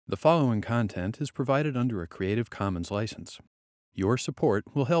The following content is provided under a Creative Commons license. Your support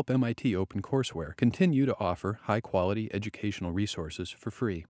will help MIT OpenCourseWare continue to offer high-quality educational resources for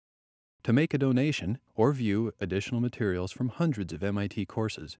free. To make a donation or view additional materials from hundreds of MIT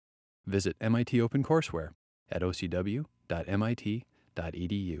courses, visit MIT OpenCourseWare at ocw.mit.edu.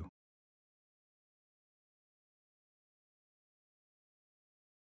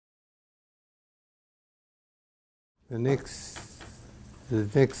 The next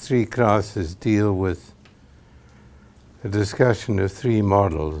three classes deal with a discussion of three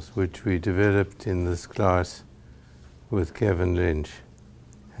models which we developed in this class with Kevin Lynch,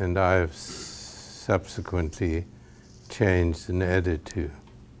 and I have subsequently changed and added to.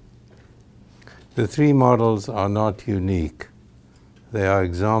 The three models are not unique. They are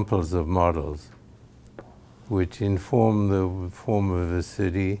examples of models which inform the form of a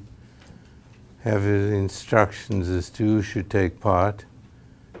city, have instructions as to who should take part,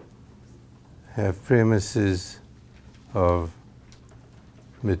 have premises of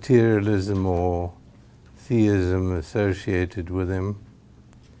materialism or theism associated with them.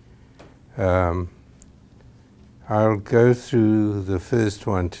 I'll go through the first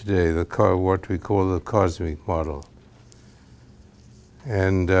one today, what we call the cosmic model.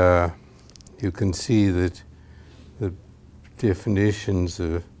 And you can see that the definitions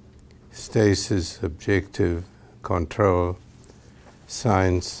of stasis, objective, control,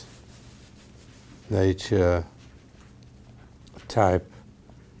 science, nature, type,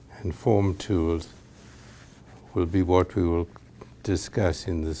 and form tools will be what we will discuss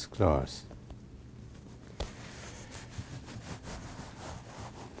in this class.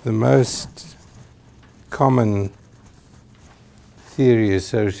 The most common theory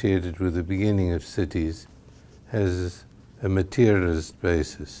associated with the beginning of cities has a materialist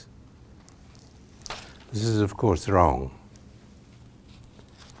basis. This is, of course, wrong.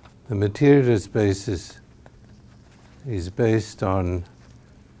 The materialist basis is based on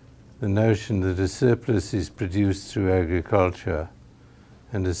the notion that a surplus is produced through agriculture,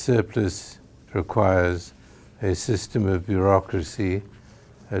 and a surplus requires a system of bureaucracy,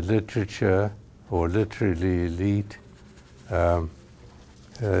 a literature, or literally elite, a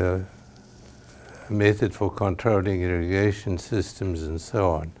method for controlling irrigation systems, and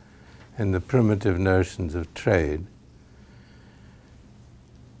so on, and the primitive notions of trade.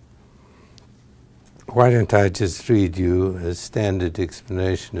 Why don't I just read you a standard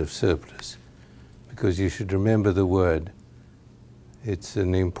explanation of surplus? Because you should remember the word. It's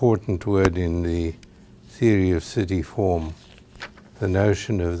an important word in the theory of city form, the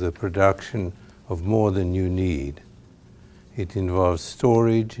notion of the production of more than you need. It involves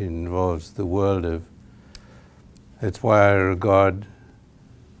storage, it involves the world of... That's why I regard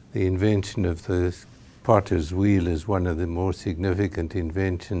the invention of the potter's wheel as one of the more significant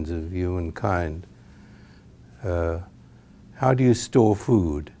inventions of humankind. How do you store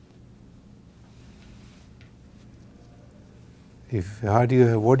food?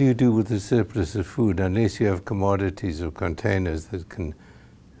 What do you do with the surplus of food unless you have commodities or containers that can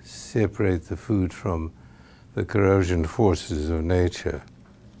separate the food from the corrosion forces of nature?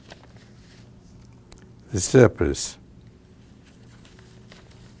 The surplus.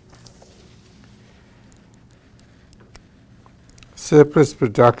 Surplus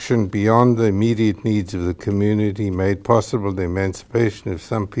production beyond the immediate needs of the community made possible the emancipation of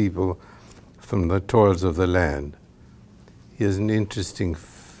some people from the toils of the land. Here's an interesting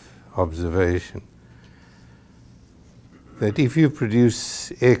observation, that if you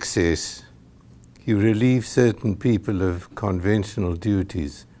produce excess, you relieve certain people of conventional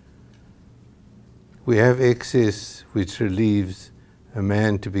duties. We have excess which relieves a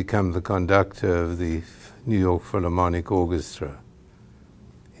man to become the conductor of the New York Philharmonic Orchestra.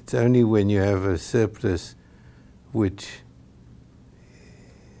 It's only when you have a surplus which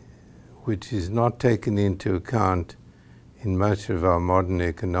is not taken into account in much of our modern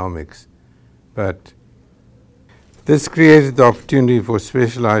economics. But this created the opportunity for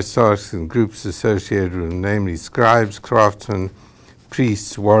specialized tasks and groups associated with them, namely scribes, craftsmen,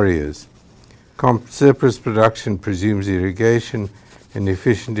 priests, warriors. Surplus production presumes irrigation. An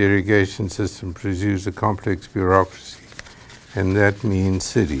efficient irrigation system presumes a complex bureaucracy, and that means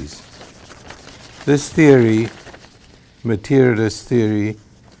cities. This theory, materialist theory,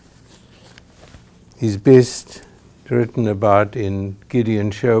 is best written about in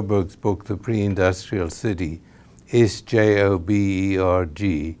Gideon Sjoberg's book, The Pre-Industrial City,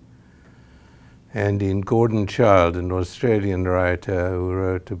 Sjoberg, and in Gordon Childe, an Australian writer who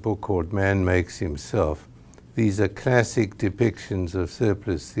wrote a book called Man Makes Himself. These are classic depictions of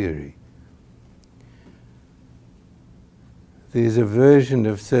surplus theory. there's a version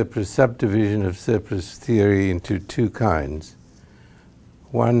of subdivision of surplus theory into two kinds.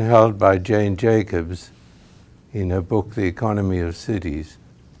 One held by Jane Jacobs in her book, The Economy of Cities,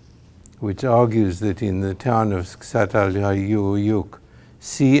 which argues that in the town of Çatalhöyük,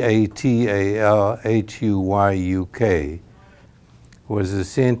 Çatalhöyük, was a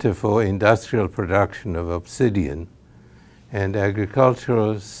center for industrial production of obsidian, and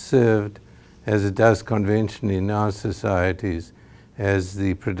agriculture served, as it does conventionally in our societies, as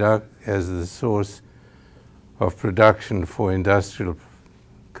the source of production for industrial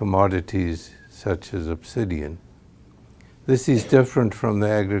commodities such as obsidian. This is different from the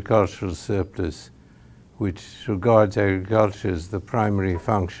agricultural surplus, which regards agriculture as the primary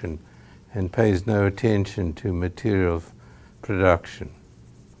function and pays no attention to material production.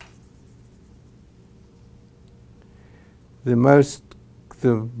 The most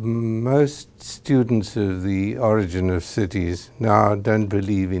students of the origin of cities now don't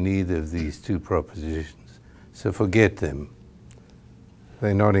believe in either of these two propositions, so forget them.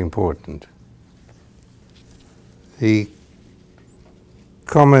 They're not important. The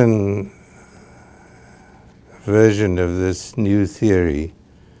common version of this new theory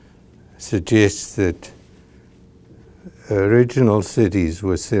suggests that original cities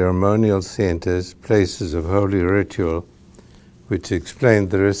were ceremonial centers, places of holy ritual, which explained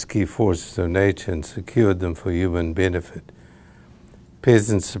the risky forces of nature and secured them for human benefit.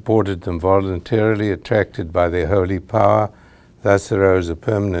 Peasants supported them voluntarily, attracted by their holy power. Thus arose a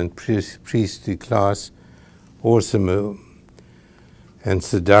permanent priestly class, awesome and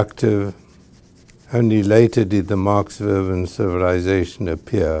seductive. Only later did the marks of urban civilization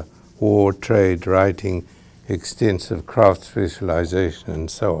appear: war, trade, writing, extensive craft specialization, and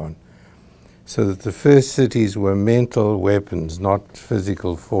so on. So that the first cities were mental weapons, not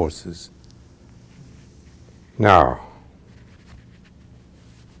physical forces. Now,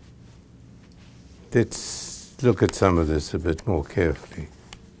 let's look at some of this a bit more carefully.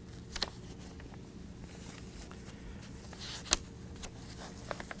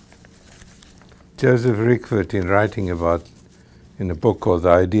 Joseph Rickford, in a book called The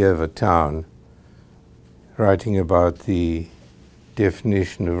Idea of a Town, writing about the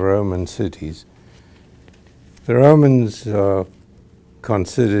definition of Roman cities. The Romans are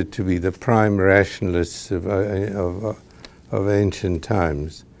considered to be the prime rationalists of ancient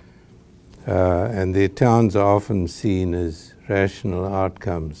times, and their towns are often seen as rational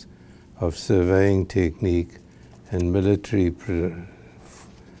outcomes of surveying technique and military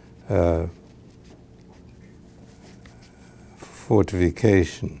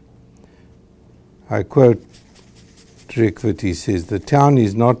fortification. I quote Rickford, he says, "The town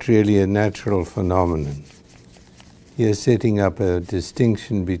is not really a natural phenomenon." He is setting up a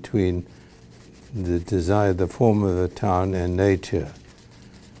distinction between the form of the town and nature.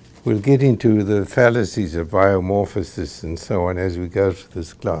 We'll get into the fallacies of biomorphosis and so on as we go through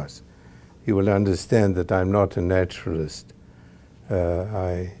this class. You will understand that I'm not a naturalist.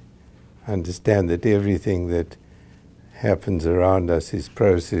 I understand that everything that happens around us is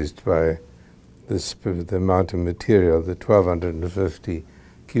processed by the amount of material, the 1,250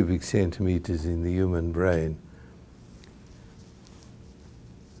 cubic centimeters in the human brain.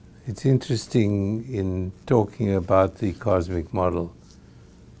 It's interesting in talking about the cosmic model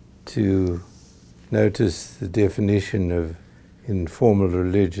to notice the definition of, in formal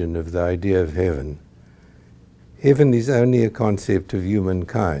religion, of the idea of heaven. Heaven is only a concept of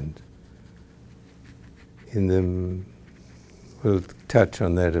humankind. We'll touch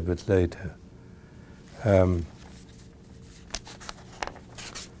on that a bit later.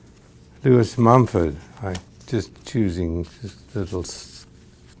 Lewis Mumford, I'm just choosing just little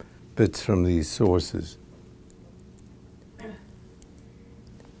bits from these sources.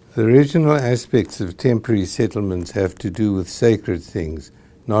 The original aspects of temporary settlements have to do with sacred things,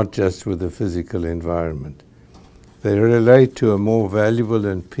 not just with the physical environment. They relate to a more valuable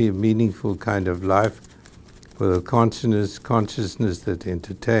and meaningful kind of life, with a consciousness that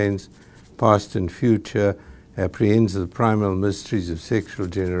entertains past and future, apprehends the primal mysteries of sexual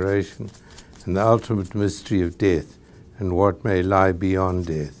generation and the ultimate mystery of death and what may lie beyond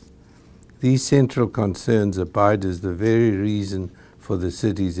death. These central concerns abide as the very reason for the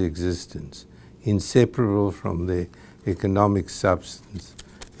city's existence, inseparable from the economic substance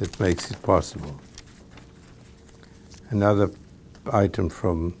that makes it possible. Another item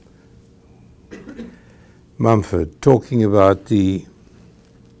from Mumford, talking about the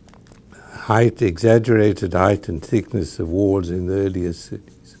exaggerated height and thickness of walls in the earlier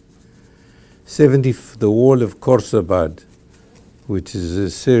cities. The wall of Khorsabad, which is a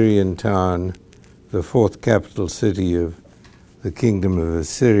Syrian town, the fourth capital city of the kingdom of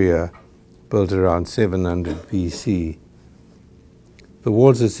Assyria, built around 700 BC. The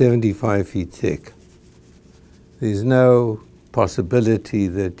walls are 75 feet thick. There's no possibility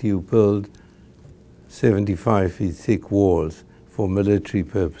that you build 75 feet thick walls for military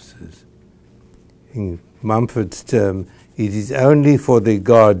purposes. In Mumford's term, it is only for the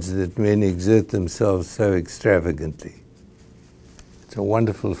gods that men exert themselves so extravagantly. It's a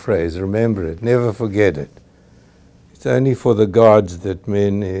wonderful phrase. Remember it. Never forget it. It's only for the gods that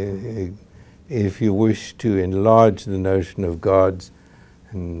men, if you wish to enlarge the notion of gods,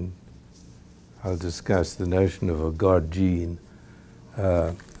 and I'll discuss the notion of a god gene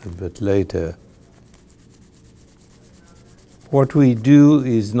a bit later. What we do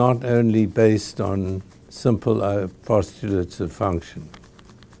is not only based on simple postulates of function.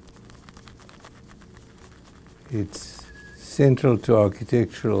 It's central to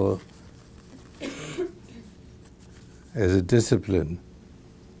architectural as a discipline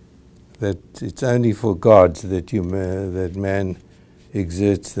that it's only for gods that that man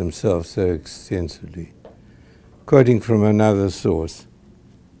exerts themselves so extensively. Quoting from another source,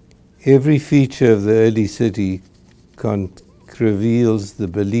 every feature of the early city reveals the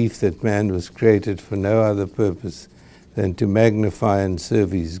belief that man was created for no other purpose than to magnify and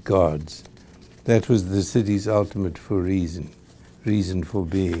serve his gods. That was the city's ultimate reason for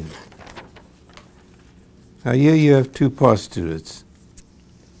being. Now here you have two postulates.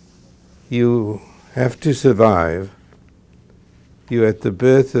 You have to survive. You're at the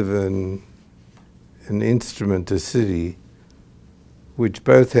birth of an instrument, a city, which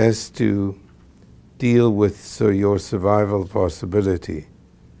both has to deal with your survival possibility.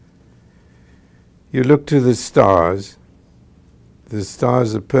 You look to the stars. The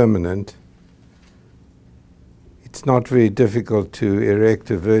stars are permanent. It's not very difficult to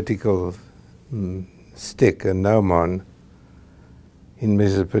erect a vertical stick, a gnomon, in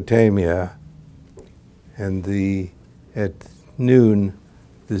Mesopotamia, and at noon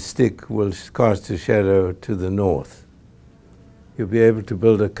the stick will cast a shadow to the north. You'll be able to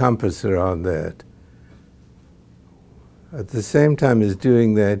build a compass around that. At the same time as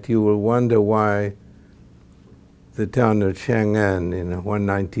doing that, you will wonder why the town of Chang'an in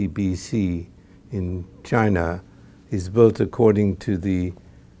 190 BC in China is built according to the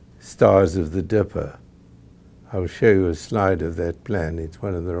stars of the Dipper. I'll show you a slide of that plan. It's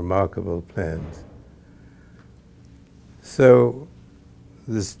one of the remarkable plans. So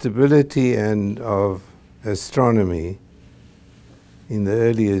the stability of astronomy in the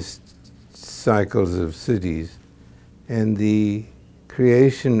earliest cycles of cities and the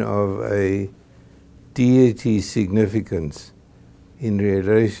creation of a deity significance in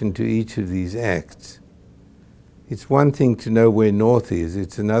relation to each of these acts. It's one thing to know where north is.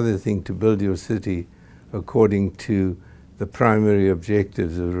 It's another thing to build your city according to the primary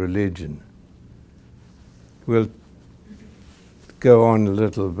objectives of religion. We'll go on a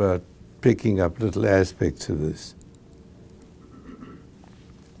little about picking up little aspects of this.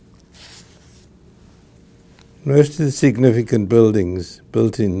 Most of the significant buildings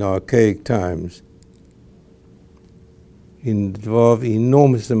built in archaic times involve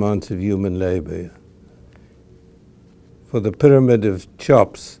enormous amounts of human labor. For the pyramid of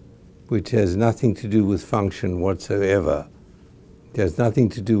Cheops, which has nothing to do with function whatsoever, it has nothing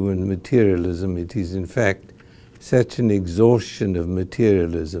to do with materialism. It is, in fact, such an exhaustion of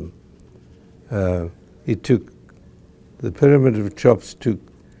materialism. The pyramid of Cheops took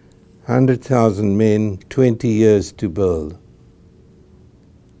 100,000 men, 20 years to build.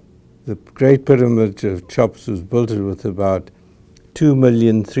 The Great Pyramid of Cheops was built with about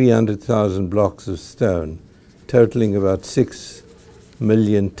 2,300,000 blocks of stone, totaling about 6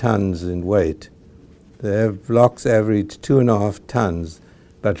 million tons in weight. The blocks average 2.5 tons,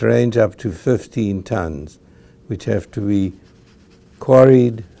 but range up to 15 tons, which have to be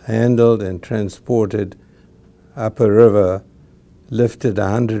quarried, handled, and transported up a river, lifted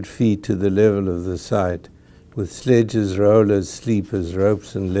 100 feet to the level of the site, with sledges, rollers, sleepers,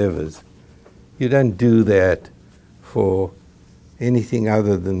 ropes, and levers. You don't do that for anything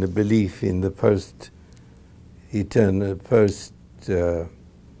other than the belief in the post-eternal,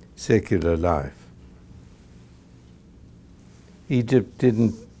 post-secular life. Egypt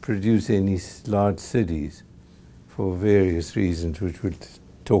didn't produce any large cities for various reasons, which we'll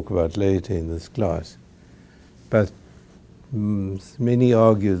talk about later in this class. But many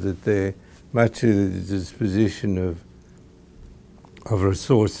argue that much of the disposition of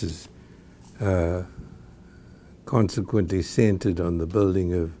resources consequently centered on the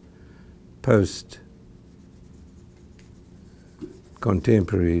building of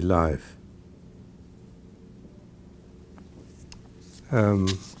post-contemporary life.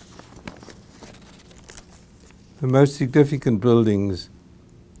 The most significant buildings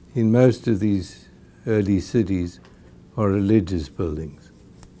in most of these early cities are religious buildings.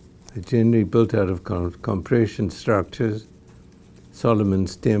 They're generally built out of compression structures.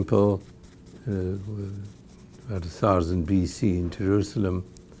 Solomon's Temple, about 1000 BC in Jerusalem.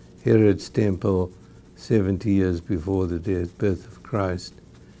 Herod's Temple, 70 years before the birth of Christ.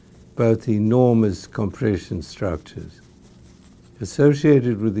 Both enormous compression structures.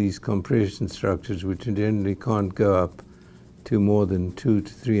 Associated with these compression structures, which generally can't go up to more than 200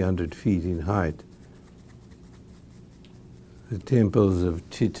 to 300 feet in height, the temples of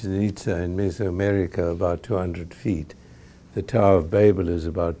Chichen Itza in Mesoamerica are about 200 feet. The Tower of Babel is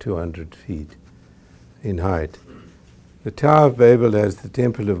about 200 feet in height. The Tower of Babel has the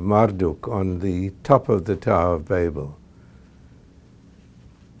Temple of Marduk on the top of the Tower of Babel.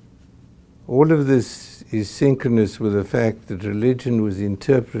 All of this is synchronous with the fact that religion was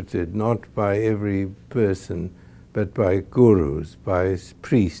interpreted not by every person, but by gurus, by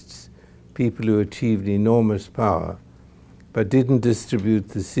priests, people who achieved enormous power, but didn't distribute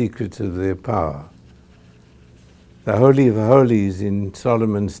the secrets of their power. The Holy of Holies in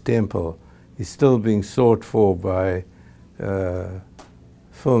Solomon's Temple is still being sought for by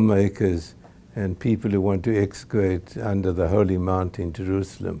filmmakers and people who want to excavate under the Holy Mount in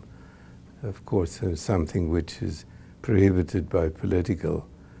Jerusalem. Of course, something which is prohibited by political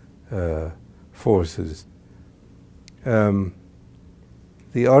forces. The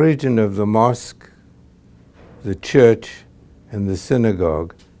origin of the mosque, the church, and the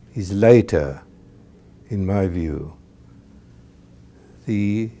synagogue is later, in my view.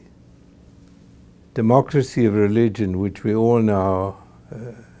 The democracy of religion, which we all now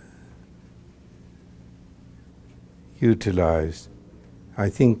utilize, I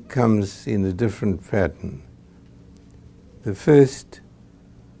think comes in a different pattern. The first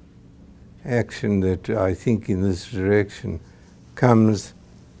action that I think in this direction comes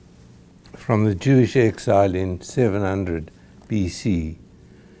from the Jewish exile in 700 BC.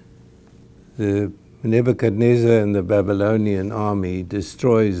 The Nebuchadnezzar and the Babylonian army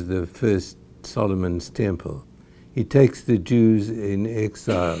destroys the first Solomon's Temple. He takes the Jews in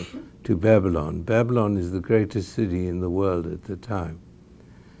exile to Babylon. Babylon is the greatest city in the world at the time.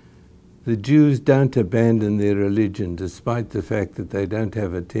 The Jews don't abandon their religion despite the fact that they don't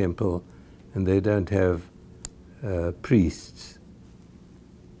have a temple and they don't have priests.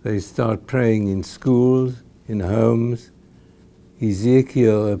 They start praying in schools, in homes.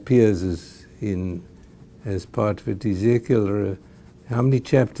 Ezekiel appears as part of it. Ezekiel, how many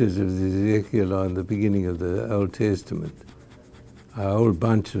chapters of Ezekiel are in the beginning of the Old Testament? A whole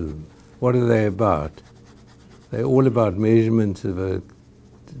bunch of them. What are they about? They're all about measurements of a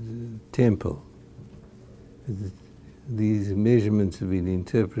temple. These measurements have been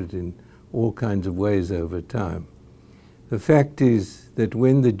interpreted in all kinds of ways over time. The fact is that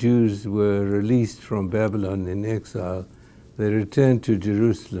when the Jews were released from Babylon in exile, they returned to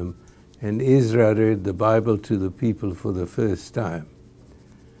Jerusalem, and Ezra read the Bible to the people for the first time.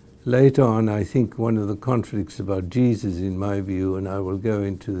 Later on, I think one of the conflicts about Jesus, in my view, and I will go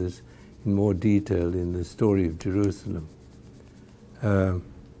into this in more detail in the story of Jerusalem,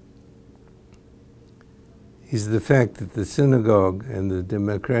 is the fact that the synagogue and the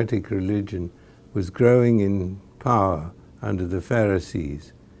democratic religion was growing in power under the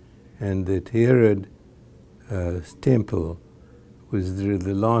Pharisees, and that Herod's temple was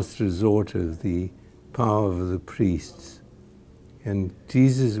the last resort of the power of the priests. And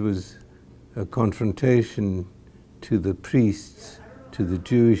Jesus was a confrontation to the priests, to the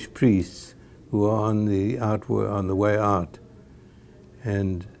Jewish priests who are on the way out.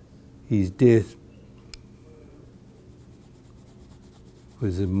 And his death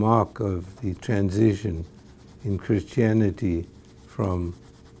was a mark of the transition in Christianity from,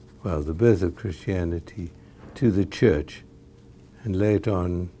 well, the birth of Christianity to the church, and later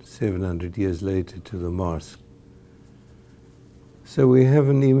on, 700 years later, to the mosque. So we have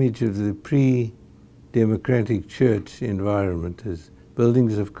an image of the pre-democratic church environment as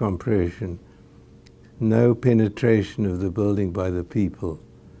buildings of compression, no penetration of the building by the people,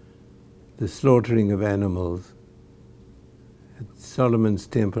 the slaughtering of animals. At Solomon's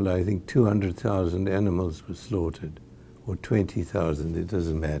Temple, I think 200,000 animals were slaughtered, or 20,000, it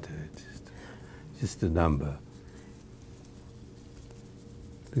doesn't matter, it's just a number.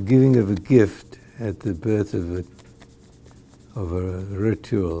 The giving of a gift at the birth of a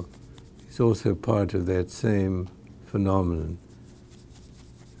ritual is also part of that same phenomenon.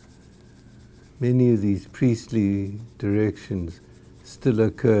 Many of these priestly directions still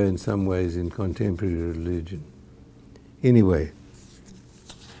occur in some ways in contemporary religion. Anyway,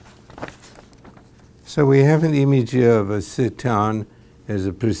 So we have an image here of a town as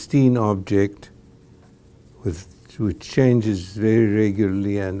a pristine object which changes very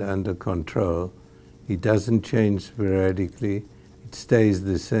regularly and under control. It doesn't change sporadically. It stays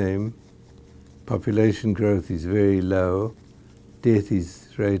the same. Population growth is very low. Death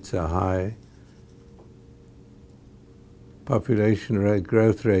rates are high. Population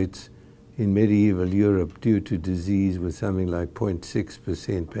growth rates in medieval Europe due to disease was something like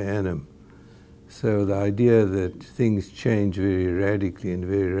 0.6% per annum. So the idea that things change very radically and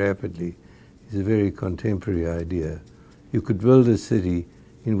very rapidly is a very contemporary idea. You could build a city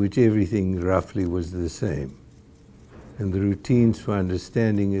in which everything roughly was the same. And the routines for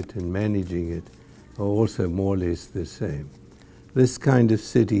understanding it and managing it are also more or less the same. This kind of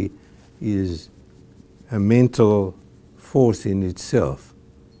city is a mental force in itself.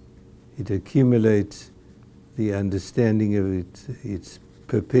 It accumulates the understanding of it. It's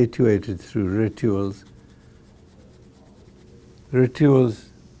perpetuated through rituals. Rituals,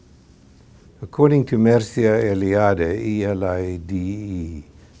 according to Mircea Eliade, E-L-I-D-E,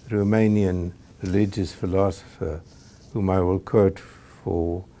 Romanian religious philosopher, whom I will quote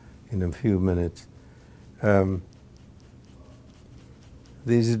for in a few minutes, there's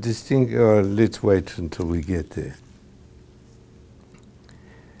a distinct, let's wait until we get there.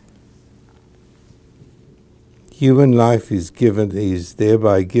 Human life is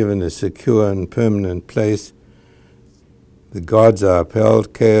thereby given a secure and permanent place. The gods are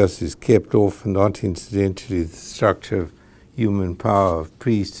upheld, chaos is kept off, and not incidentally the structure of human power of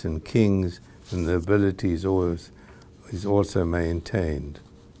priests and kings and the ability is also maintained.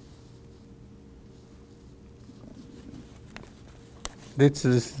 Let's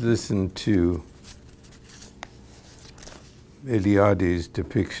listen to Eliade's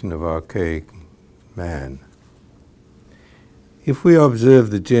depiction of archaic man. If we observe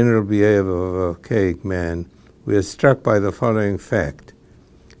the general behavior of archaic man, we are struck by the following fact.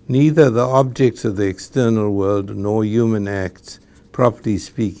 Neither the objects of the external world nor human acts, properly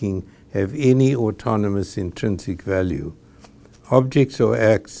speaking, have any autonomous intrinsic value. Objects or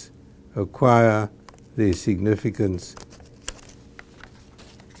acts acquire their significance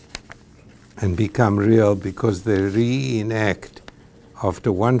and become real because they reenact,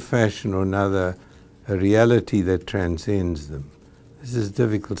 after one fashion or another, a reality that transcends them. This is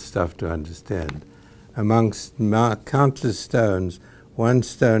difficult stuff to understand. Amongst countless stones, one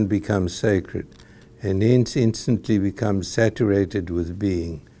stone becomes sacred, and hence instantly becomes saturated with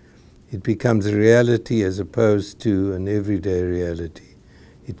being. It becomes a reality as opposed to an everyday reality.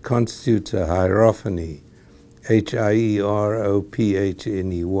 It constitutes a hierophany, H-I-E-R-O-P-H-N-E-Y,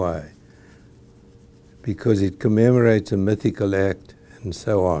 because it commemorates a mythical act, and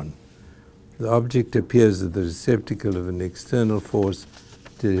so on. The object appears as the receptacle of an external force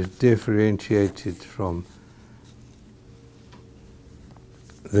to differentiate it from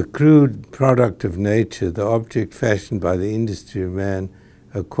the crude product of nature. The object fashioned by the industry of man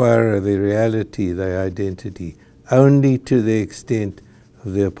acquire the reality, their identity, only to the extent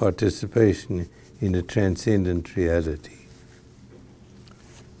of their participation in a transcendent reality.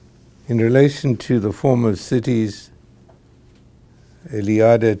 In relation to the form of cities,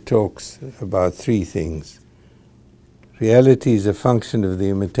 Eliade talks about three things. Reality is a function of the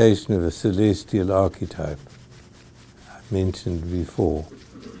imitation of a celestial archetype, I mentioned before.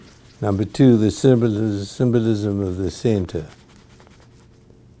 Number two, the symbolism of the center.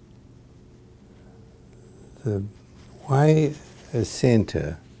 Why a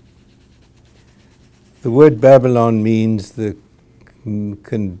center? The word Babylon means the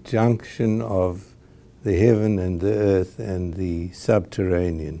conjunction of the heaven and the earth and the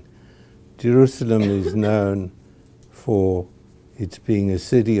subterranean. Jerusalem is known for its being a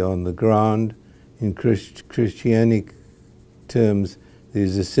city on the ground. In Christianic terms,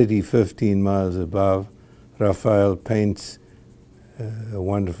 there's a city 15 miles above. Raphael paints a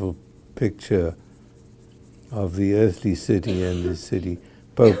wonderful picture of the earthly city and the city.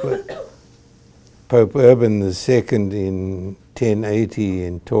 Pope Urban II in 1080,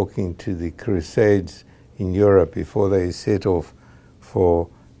 in talking to the Crusades in Europe before they set off for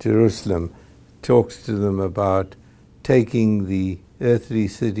Jerusalem, talks to them about taking the earthly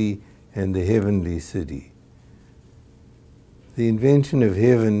city and the heavenly city. The invention of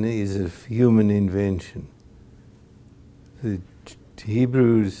heaven is a human invention. The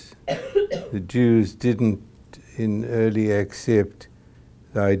Hebrews, the Jews, didn't early accept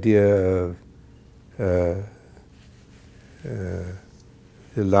the idea of the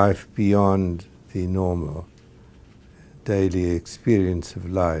life beyond the normal daily experience of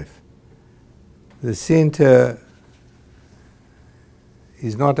life. The center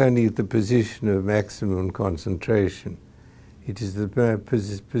is not only the position of maximum concentration, it is the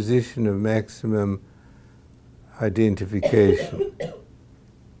position of maximum identification.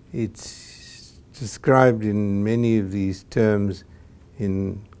 It's described in many of these terms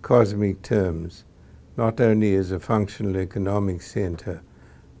in cosmic terms, not only as a functional economic center,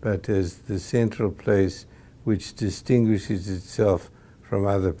 but as the central place which distinguishes itself from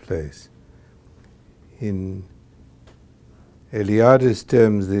other place. In Eliade's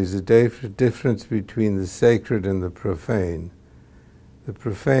terms, there's a difference between the sacred and the profane. The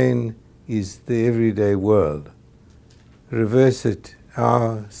profane is the everyday world. Reverse it,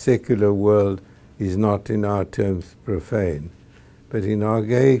 our secular world is not in our terms profane. But in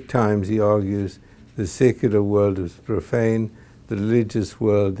archaic times, he argues, the secular world is profane, the religious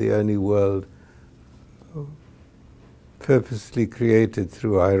world, the only world purposely created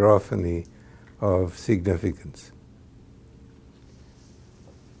through hierophany of significance.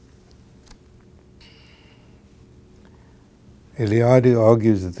 Eliade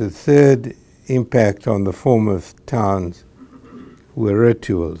argues that the third impact on the form of towns were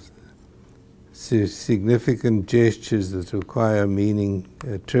rituals, significant gestures that require meaning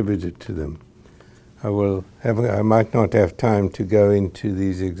attributed to them. I might not have time to go into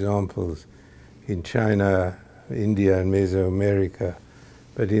these examples in China, India, and Mesoamerica,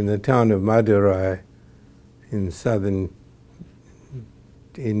 but in the town of Madurai in southern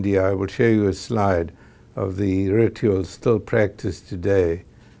India, I will show you a slide of the rituals still practiced today,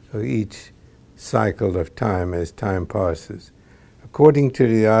 of each cycle of time as time passes. According to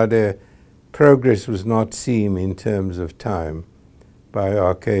Eliade, progress was not seen in terms of time by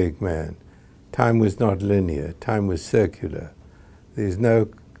archaic man. Time was not linear, time was circular. There's no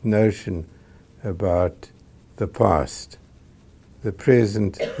notion about the past. The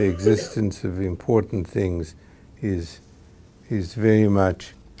present, the existence of important things is very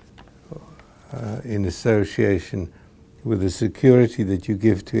much in association with the security that you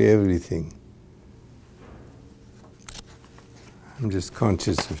give to everything. I'm just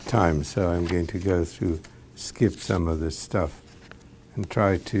conscious of time, so I'm going to skip some of this stuff and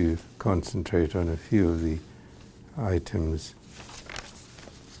try to concentrate on a few of the items.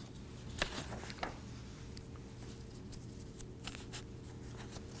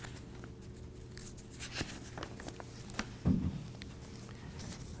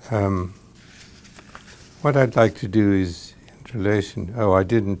 What I'd like to do is, in relation, I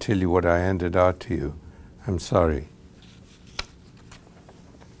didn't tell you what I handed out to you. I'm sorry.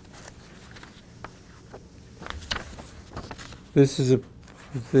 This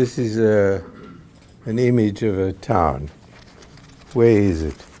is an image of a town. Where is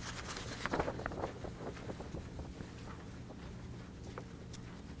it?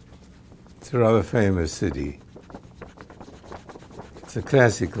 It's a rather famous city. It's a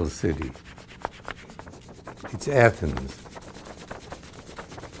classical city. It's Athens.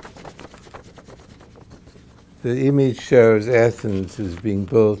 The image shows Athens as being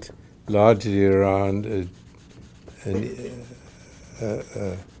built largely around an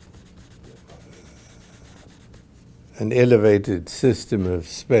elevated system of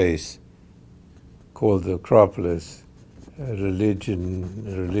space called the Acropolis, a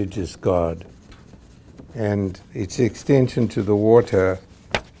religious god, and its extension to the water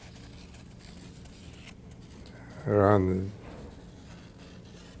around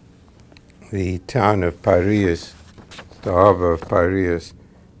the town of Piraeus, the harbor of Piraeus,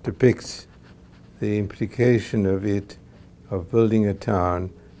 depicts the implication of building a town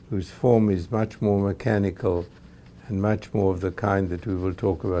whose form is much more mechanical and much more of the kind that we will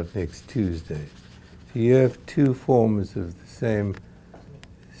talk about next Tuesday. So you have two forms of the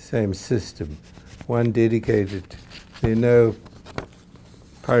same system. One dedicated,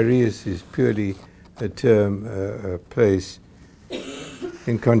 Piraeus is purely a term, a place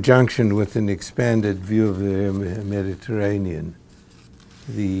in conjunction with an expanded view of the Mediterranean.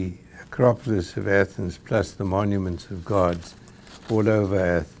 The Acropolis of Athens plus the monuments of gods all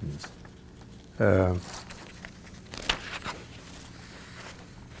over Athens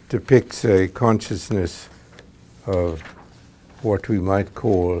depicts a consciousness of what we might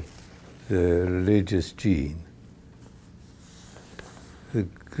call the religious gene. The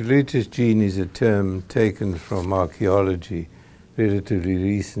religious gene is a term taken from archaeology relatively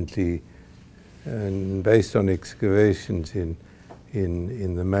recently and based on excavations in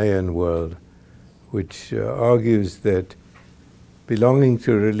the Mayan world, which argues that belonging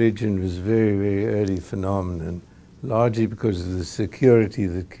to a religion was a very, very early phenomenon, largely because of the security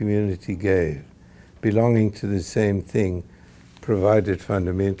the community gave. Belonging to the same thing provided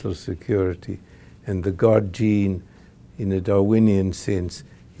fundamental security, and the God gene in a Darwinian sense,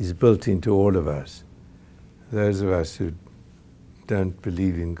 is built into all of us. Those of us who don't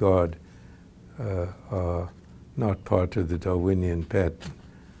believe in God are not part of the Darwinian pattern.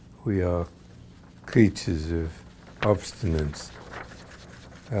 We are creatures of obstinance.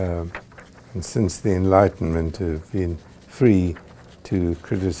 And since the Enlightenment have been free to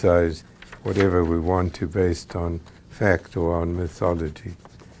criticize whatever we want to based on fact or on mythology.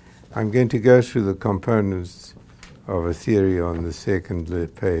 I'm going to go through the components of a theory on the second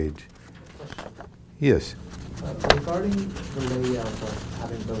page. Yes? Regarding the layout of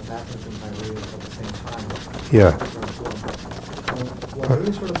having both Athens and barays at the same time, Yeah. Was there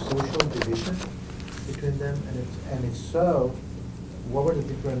any sort of social division between them? And if so, what were the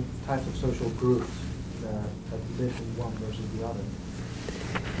different types of social groups that lived in one versus the other?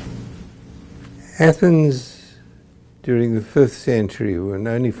 Athens, during the 5th century, and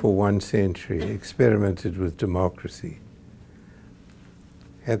only for 1 century, experimented with democracy.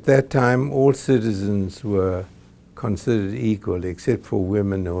 At that time, all citizens were considered equal except for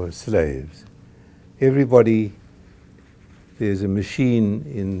women or slaves. Everybody, there's a machine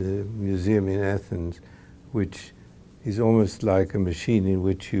in the museum in Athens which is almost like a machine in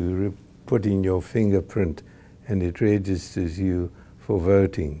which you put in your fingerprint and it registers you for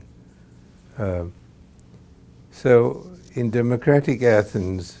voting. So in democratic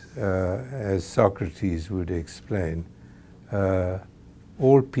Athens, as Socrates would explain,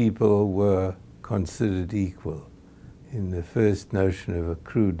 all people were considered equal in the first notion of a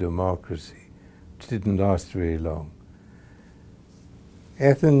crude democracy, which didn't last very long.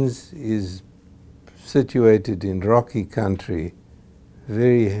 Athens is situated in rocky country,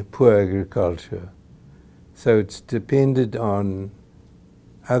 very poor agriculture, so it's depended on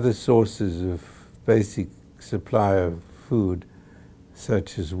other sources of basic supply of food,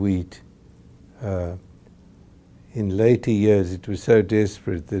 such as wheat. In later years, it was so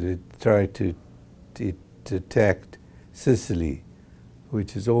desperate that it tried to attack Sicily,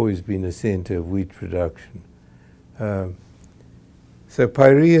 which has always been a center of wheat production. So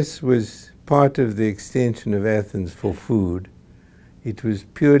Piraeus was part of the extension of Athens for food. It was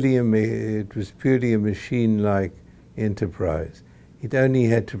purely a machine-like enterprise. It only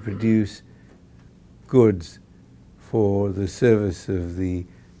had to produce goods for the service of the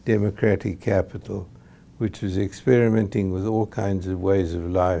democratic capital, which was experimenting with all kinds of ways of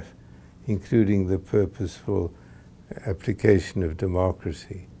life, including the purposeful application of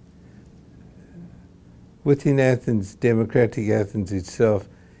democracy. Within Athens, democratic Athens itself,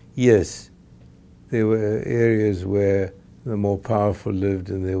 yes, there were areas where the more powerful lived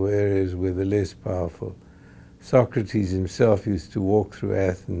and there were areas where the less powerful. Socrates himself used to walk through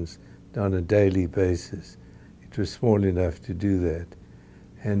Athens on a daily basis. It was small enough to do that.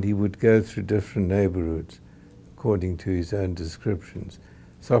 And he would go through different neighborhoods according to his own descriptions.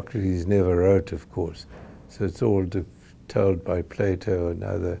 Socrates never wrote, of course, so it's all told by Plato and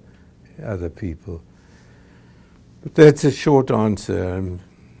other people. But that's a short answer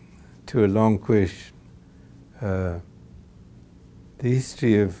to a long question. The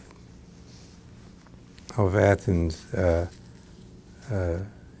history of Athens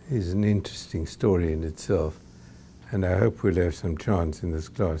is an interesting story in itself, and I hope we'll have some chance in this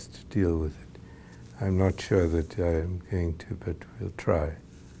class to deal with it. I'm not sure that I'm going to, but we'll try.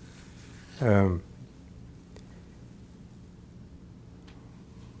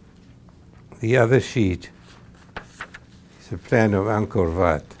 The other sheet is a plan of Angkor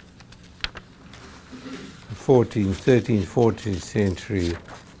Wat, a 13th, 14th century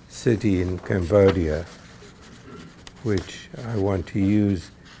city in Cambodia, which I want to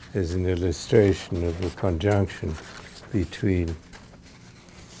use as an illustration of the conjunction between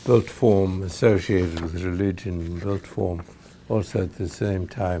built form associated with religion and built form also at the same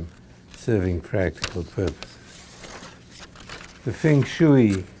time serving practical purposes. The feng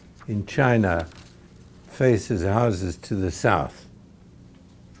shui in China faces houses to the south.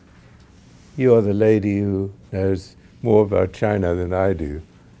 You are the lady who knows more about China than I do.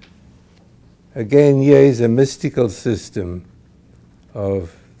 Again, here is a mystical system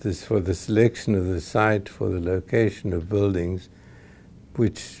of this for the selection of the site, for the location of buildings,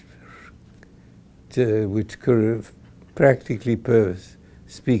 which practically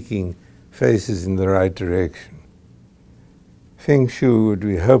speaking faces in the right direction. Feng Shui would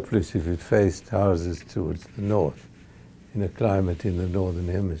be hopeless if it faced houses towards the north, in a climate in the northern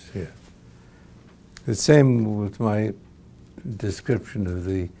hemisphere. The same with my description of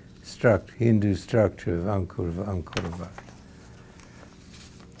the Hindu structure of Angkor Wat.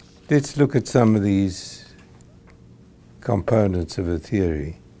 Let's look at some of these components of a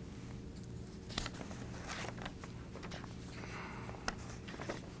theory.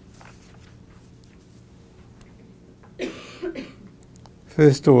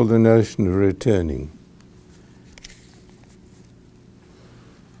 First of all, the notion of returning.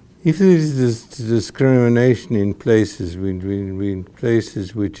 If there is this discrimination in places between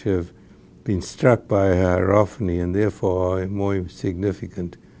places which have been struck by a hierophany and therefore are more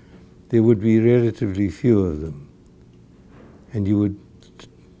significant, there would be relatively few of them. And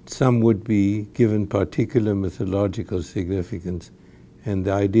some would be given particular mythological significance, and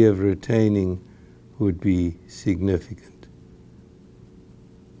the idea of retaining would be significant.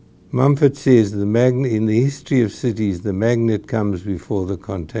 Mumford says in the history of cities, the magnet comes before the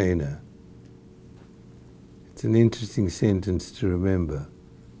container. It's an interesting sentence to remember.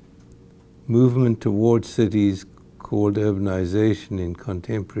 Movement towards cities, called urbanization in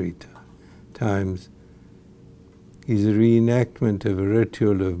contemporary times, is a reenactment of a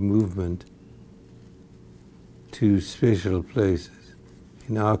ritual of movement to special places.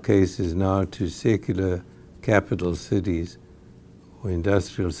 In our cases now to secular capital cities, or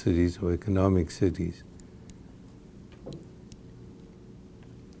industrial cities, or economic cities.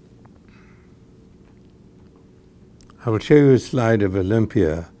 I will show you a slide of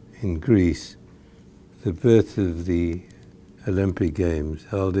Olympia in Greece, the birth of the Olympic Games,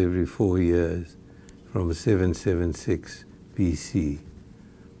 held every 4 years from 776 BC,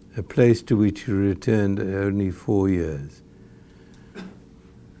 a place to which he returned only 4 years.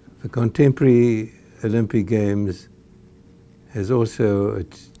 The contemporary Olympic Games has also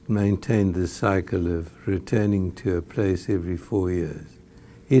maintained the cycle of returning to a place every 4 years.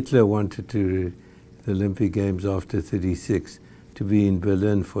 Hitler wanted the Olympic Games after 1936 to be in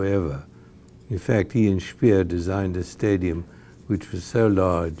Berlin forever. In fact, he and Speer designed a stadium which was so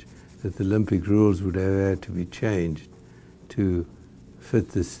large that the Olympic rules would have had to be changed to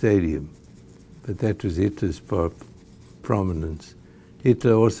fit the stadium. But that was Hitler's prominence.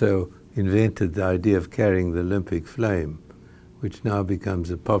 Hitler also invented the idea of carrying the Olympic flame, which now becomes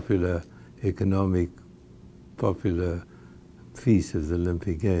a popular piece of the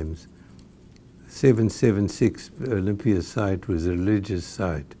Olympic Games. 776 Olympia site was a religious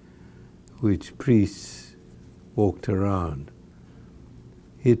site which priests walked around.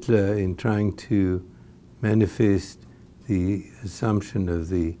 Hitler, in trying to manifest the assumption of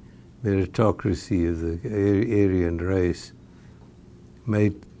the meritocracy of the Aryan race,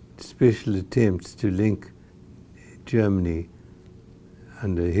 made special attempts to link Germany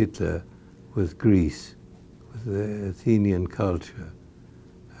under Hitler with Greece, with the Athenian culture.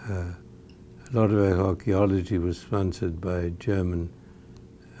 A lot of archaeology was sponsored by German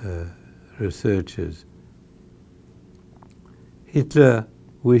researchers. Hitler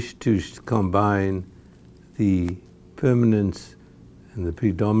wished to combine the permanence and the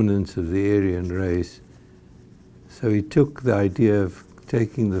predominance of the Aryan race, so he took the idea of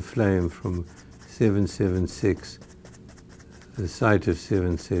taking the flame from 776, the site of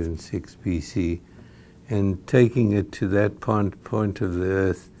 776 BC, and taking it to that point of the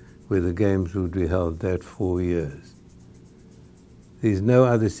earth where the games would be held that 4 years. There's no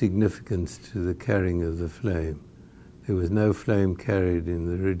other significance to the carrying of the flame. There was no flame carried in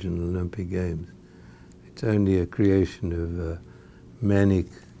the original Olympic Games. It's only a creation of a manic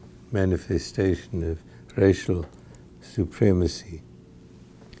manifestation of racial supremacy.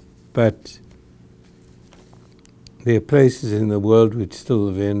 But there are places in the world which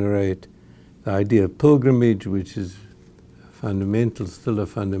still venerate the idea of pilgrimage, which is still a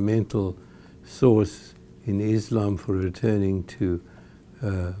fundamental source in Islam for returning to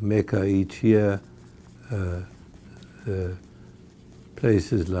Mecca each year.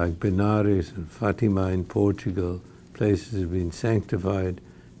 Places like Benares and Fatima in Portugal, places have been sanctified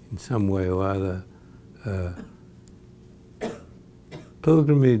in some way or other.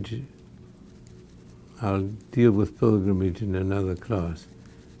 Pilgrimage, I'll deal with pilgrimage in another class.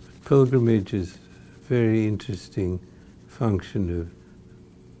 But pilgrimage is a very interesting function of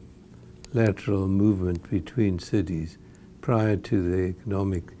lateral movement between cities prior to the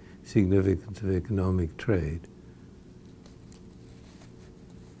economic significance of economic trade.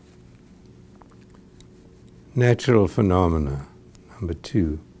 Natural phenomena, number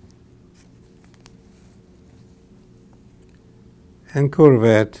 2. Angkor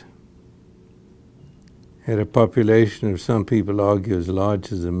Wat had a population of, some people argue, as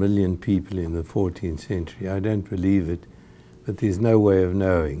large as 1 million people in the 14th century. I don't believe it, but there's no way of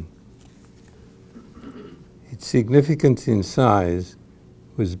knowing. Its significance in size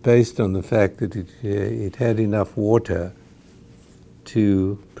was based on the fact that it had enough water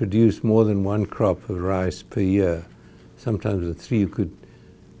to produce more than 1 crop of rice per year. Sometimes with 3 you could,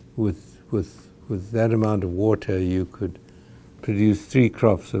 with that amount of water, you could produce 3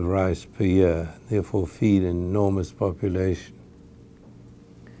 crops of rice per year, therefore feed an enormous population.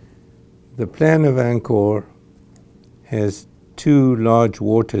 The plan of Angkor has 2 large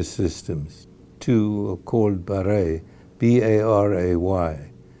water systems. 2 are called baray,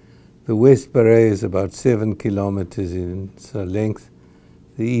 B-A-R-A-Y. The West Baray is about 7 kilometers in length,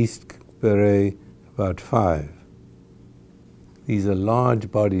 the East Baray about 5. These are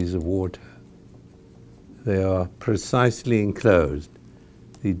large bodies of water. They are precisely enclosed.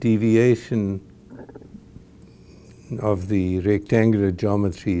 The deviation of the rectangular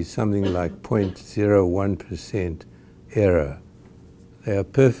geometry is something like 0.01% error. They are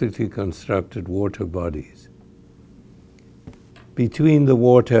perfectly constructed water bodies. Between the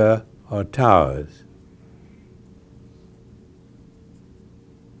water are towers.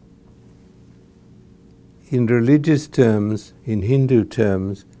 In religious terms, in Hindu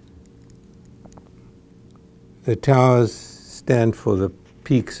terms, the towers stand for the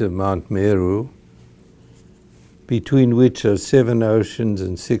peaks of Mount Meru, between which are 7 oceans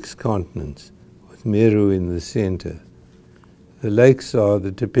and 6 continents, with Meru in the center. The lakes are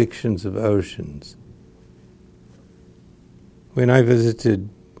the depictions of oceans. When I visited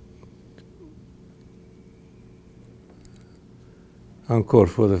Angkor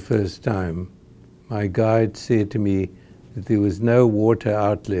for the first time, my guide said to me that there was no water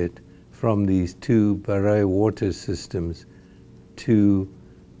outlet from these 2 baray water systems to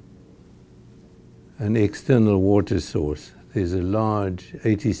an external water source. There's a large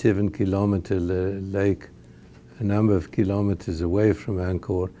 87-kilometer lake a number of kilometers away from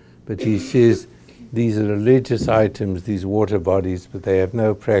Angkor, but he says these are religious items, these water bodies, but they have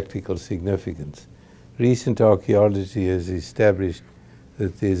no practical significance. Recent archaeology has established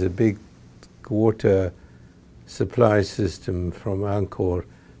that there's a big water supply system from Angkor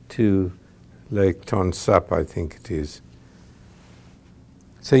to Lake Tonsap, I think it is.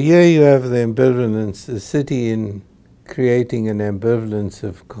 So here you have the ambivalence, the city in creating an ambivalence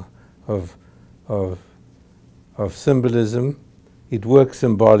of symbolism. It works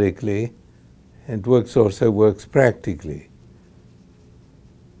symbolically, and also works practically.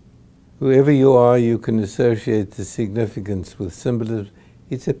 Whoever you are, you can associate the significance with symbolism.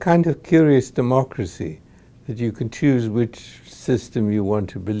 It's a kind of curious democracy that you can choose which system you want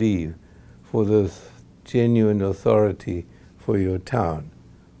to believe for the genuine authority for your town.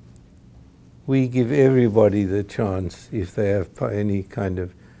 We give everybody the chance, if they have any kind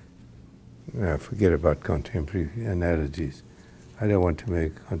of, forget about contemporary analogies. I don't want to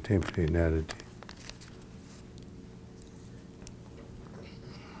make a contemporary analogy.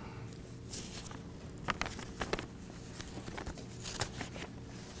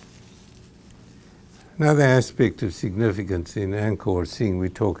 Another aspect of significance in Angkor, seeing we're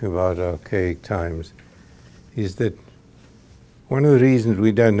talking about archaic times, is that one of the reasons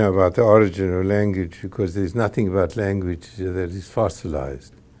we don't know about the origin of language, because there's nothing about language that is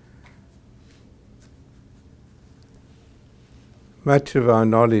fossilized. Much of our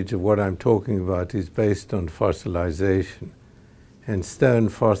knowledge of what I'm talking about is based on fossilization, and stone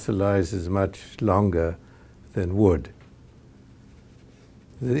fossilizes much longer than wood.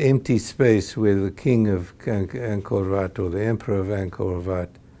 The empty space where the king of Angkor Wat or the emperor of Angkor Wat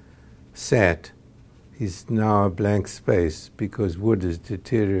sat is now a blank space because wood has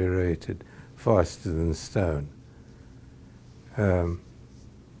deteriorated faster than stone.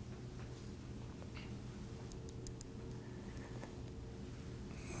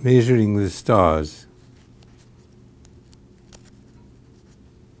 Measuring the stars.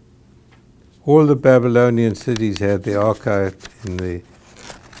 All the Babylonian cities had the archaic in the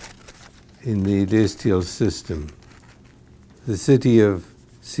celestial system. The city of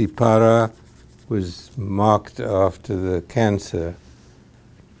Sippara was marked after the Cancer.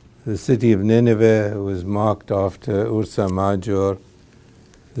 The city of Nineveh was marked after Ursa Major.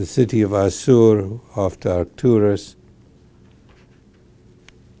 The city of Assur after Arcturus.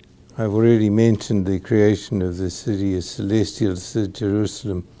 I've already mentioned the creation of the city. A celestial city,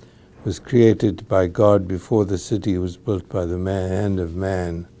 Jerusalem, was created by God before the city was built by the hand of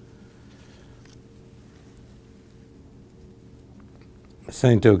man.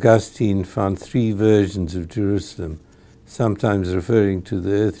 St. Augustine found 3 versions of Jerusalem, sometimes referring to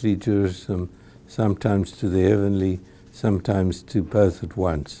the earthly Jerusalem, sometimes to the heavenly, sometimes to both at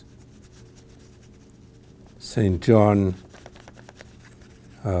once. St. John,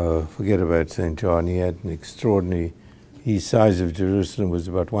 forget about St. John, he had an extraordinary, his size of Jerusalem was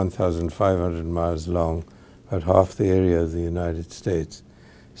about 1,500 miles long, about half the area of the United States.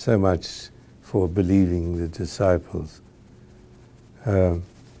 So much for believing the disciples.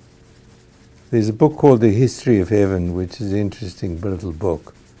 There's a book called The History of Heaven, which is an interesting little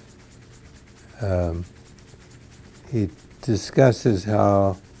book. It discusses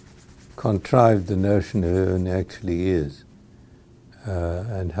how contrived the notion of heaven actually is,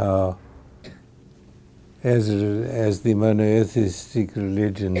 and how, as the monotheistic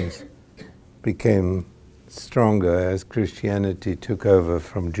religions became stronger, as Christianity took over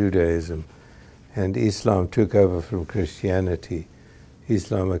from Judaism and Islam took over from Christianity,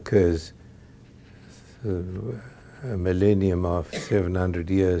 Islam occurs a millennium of 700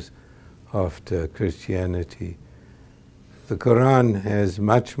 years after Christianity. The Quran has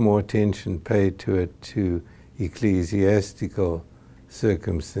much more attention paid to it, to ecclesiastical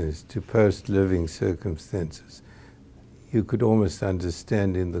circumstances, to post-living circumstances. You could almost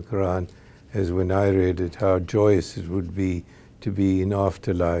understand in the Quran, as when I read it, how joyous it would be to be in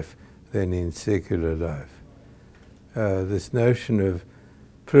afterlife than in secular life. This notion of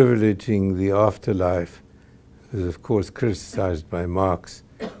privileging the afterlife was, of course, criticized by Marx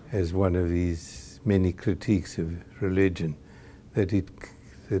as one of these many critiques of religion, that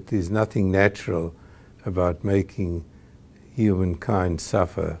there's nothing natural about making humankind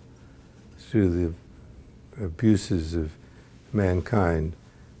suffer through the abuses of mankind,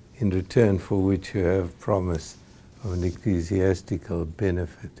 in return for which you have promise of an ecclesiastical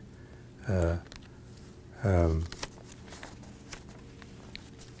benefit.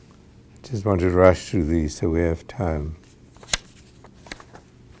 Just want to rush through these so we have time.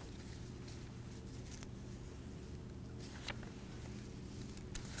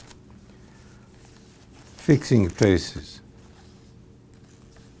 Fixing places.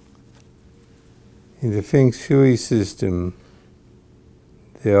 In the feng shui system,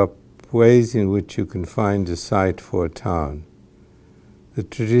 there are ways in which you can find a site for a town. The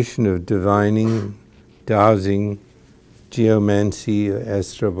tradition of divining, dowsing, geomancy,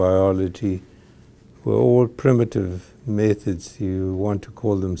 astrobiology were all primitive methods, you want to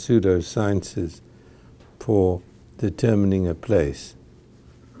call them pseudosciences, for determining a place.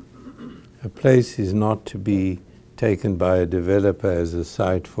 A place is not to be taken by a developer as a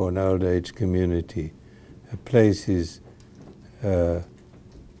site for an old age community. A place is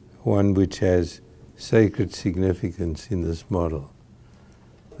one which has sacred significance in this model.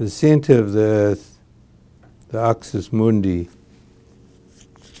 The center of the earth, the axis mundi,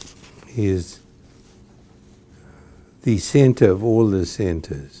 is the center of all the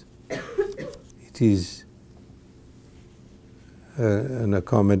centers. It is an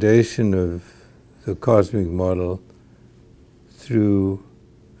accommodation of the cosmic model through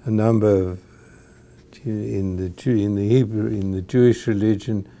a number of, in the Jewish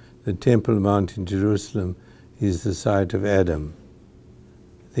religion, the Temple Mount in Jerusalem is the site of Adam.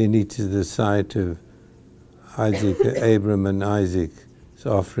 Then it is the site of Abraham and Isaac's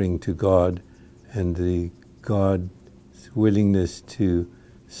offering to God, and God's willingness to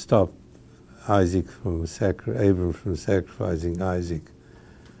stop Abraham from sacrificing Isaac.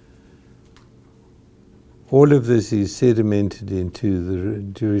 All of this is sedimented into the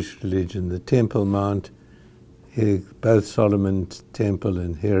Jewish religion. The Temple Mount, both Solomon's temple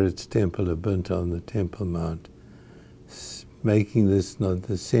and Herod's temple are built on the Temple Mount, making this not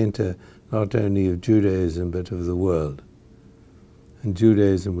the center not only of Judaism but of the world. And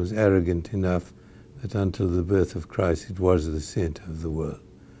Judaism was arrogant enough that until the birth of Christ it was the center of the world.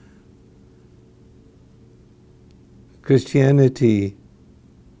 Christianity,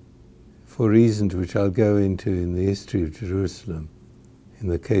 for reasons which I'll go into in the history of Jerusalem, in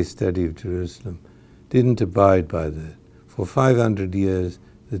the case study of Jerusalem, didn't abide by that. For 500 years,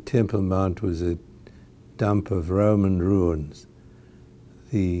 the Temple Mount was a dump of Roman ruins.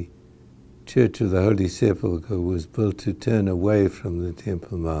 The Church of the Holy Sepulchre was built to turn away from the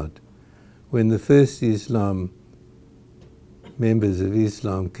Temple Mount. When the first members of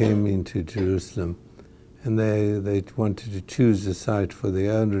Islam came into Jerusalem, and they wanted to choose a site for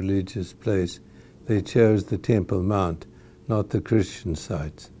their own religious place, they chose the Temple Mount, not the Christian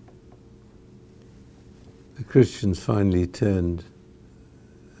sites. The Christians finally turned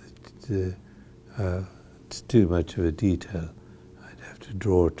to it's too much of a detail. I'd have to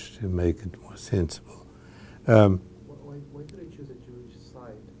draw it to make it more sensible. Why did they choose a Jewish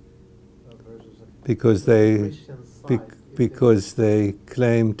site versus a Christian site? Because they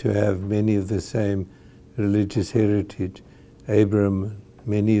claim to have many of the same religious heritage. Abraham,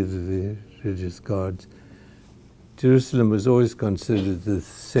 many of the religious gods. Jerusalem was always considered the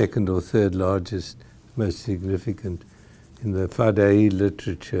second or third largest, most significant in the Fada'i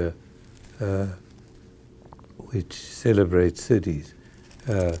literature, which celebrates cities.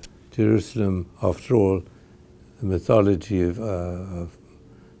 Jerusalem, after all, the mythology of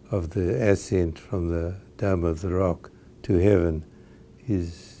of the ascent from the Dome of the Rock to heaven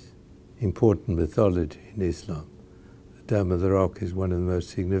is important mythology in Islam. The Dome of the Rock is one of the most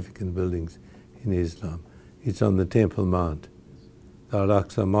significant buildings in Islam. It's on the Temple Mount. The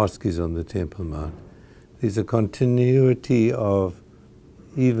Al-Aqsa Mosque is on the Temple Mount. There's a continuity of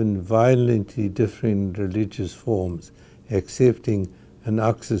even violently differing religious forms, accepting an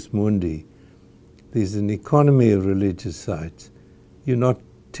axis mundi. There's an economy of religious sites. You're not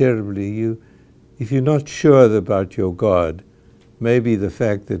terribly, if you're not sure about your God, maybe the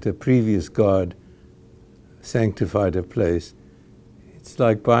fact that a previous God sanctified a place, it's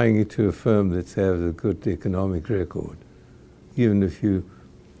like buying into a firm that has a good economic record, even if you're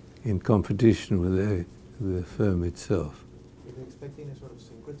in competition with the firm itself. Are you expecting a sort of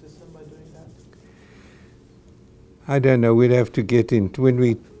syncretism by doing that? I don't know. We'd have to get into, when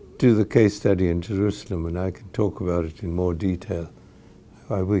we do the case study in Jerusalem, and I can talk about it in more detail.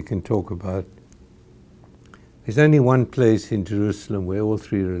 We can talk about, there's only one place in Jerusalem where all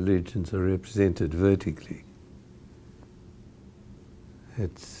three religions are represented vertically.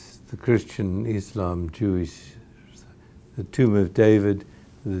 It's the Christian, Islam, Jewish, the Tomb of David,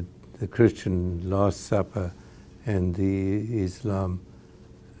 the Christian Last Supper, and the Islam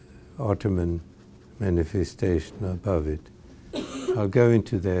Ottoman manifestation above it. I'll go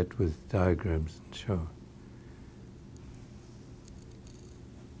into that with diagrams and show.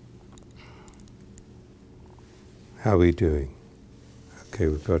 How are we doing? Okay,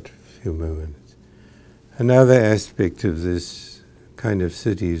 we've got a few more minutes. Another aspect of this kind of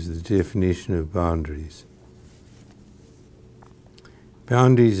city is the definition of boundaries.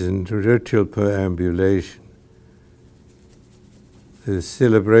 Boundaries and ritual perambulation. The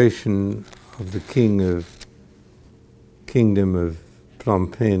celebration of the kingdom of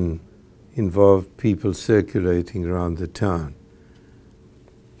Phnom Penh involved people circulating around the town.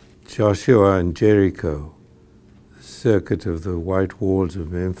 Joshua and Jericho, the circuit of the white walls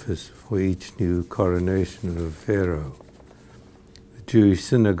of Memphis for each new coronation of a pharaoh. The Jewish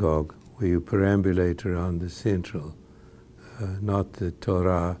synagogue, where you perambulate around the central, not the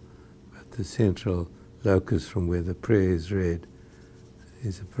Torah, but the central locus from where the prayer is read,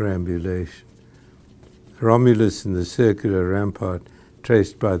 is a perambulation. Romulus and the circular rampart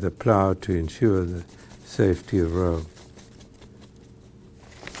traced by the plough to ensure the safety of Rome.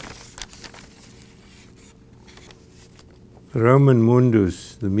 The Roman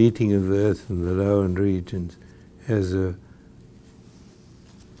mundus, the meeting of the earth and the lower regions, has the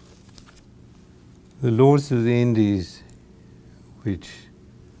Lords of the Indies, which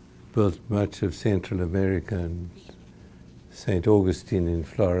built much of Central America and St. Augustine in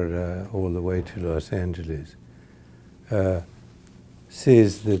Florida all the way to Los Angeles,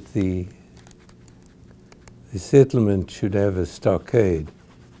 says that the settlement should have a stockade,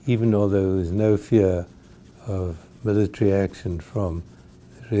 even although there is no fear of military action from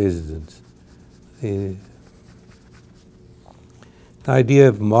the residents. The idea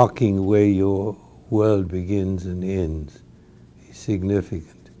of marking where your world begins and ends is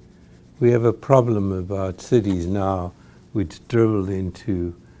significant. We have a problem about cities now which dribble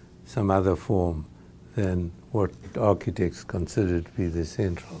into some other form than what architects consider to be the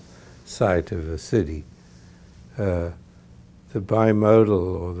central site of a city. The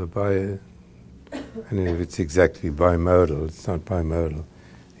bimodal or the I don't know if it's exactly bimodal, it's not bimodal.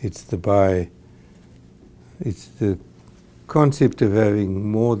 It's the concept of having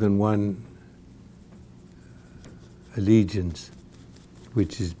more than one allegiance,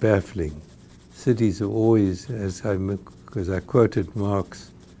 which is baffling. Cities are always, because I quoted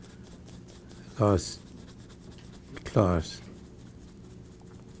Marx last class,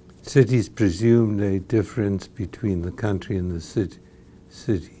 cities presumed a difference between the country and the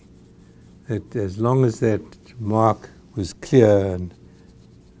city. That as long as that mark was clear and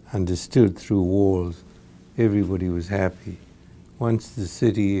understood through walls, everybody was happy. Once the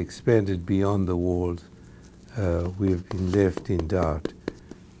city expanded beyond the walls, we have been left in doubt.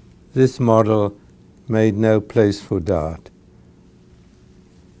 This model made no place for doubt.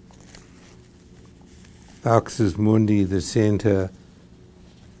 Axis mundi, the center,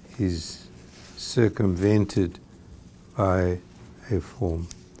 is circumvented by a form.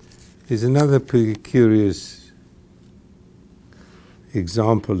 There's another curious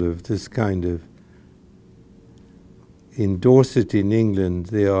example of this kind of. In Dorset in England,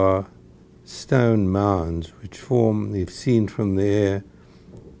 there are stone mounds which form, if seen from the air,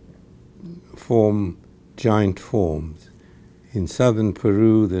 form giant forms. In southern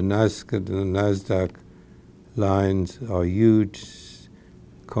Peru, the Nazca and the Nasdaq lines are huge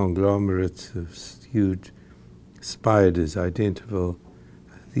conglomerates of huge spiders, identical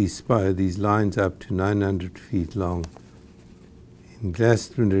these lines up to 900 feet long. In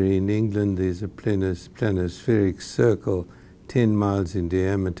Glastonbury in England, there's a planispheric circle 10 miles in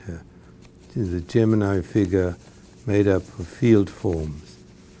diameter. It is a Gemini figure made up of field forms.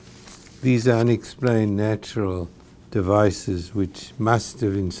 These are unexplained natural devices which must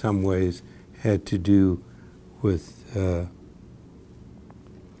have in some ways had to do with a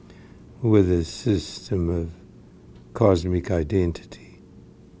system of cosmic identity.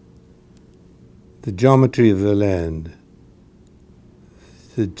 The geometry of the land.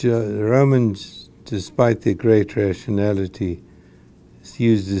 The Romans, despite their great rationality,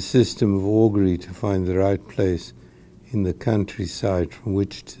 used a system of augury to find the right place in the countryside from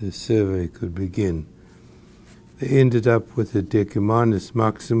which the survey could begin. They ended up with the Decumanus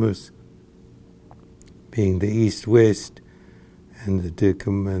Maximus being the east-west, and the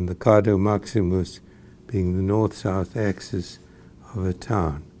Cardo Maximus being the north-south axis of a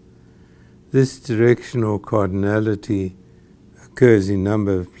town. This directional cardinality occurs in a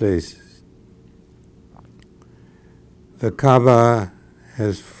number of places. The Kaaba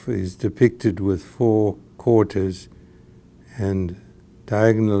is depicted with 4 quarters and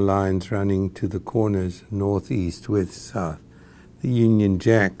diagonal lines running to the corners northeast, west, south. The Union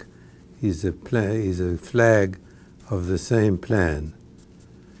Jack is a flag of the same plan.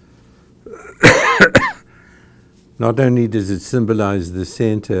 Not only does it symbolize the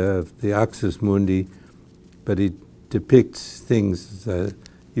center of the axis mundi, but it depicts things.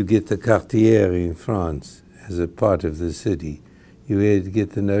 You get the quartier in France as a part of the city. You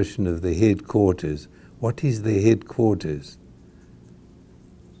get the notion of the headquarters. What is the headquarters?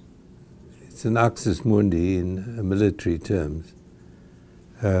 It's an axis mundi in military terms.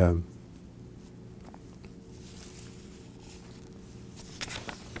 I'm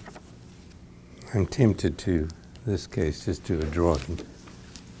tempted to, in this case, just do a drawing.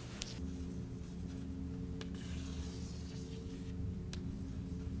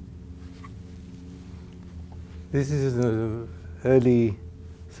 This is an early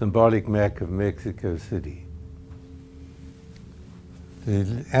symbolic map of Mexico City.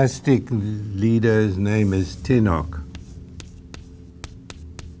 The Aztec leader's name is Tenoch.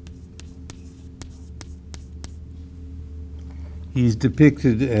 He's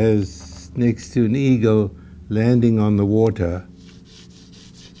depicted as next to an eagle landing on the water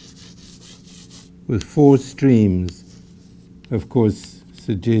with 4 streams, of course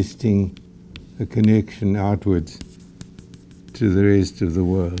suggesting a connection outwards to the rest of the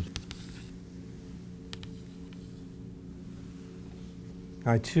world.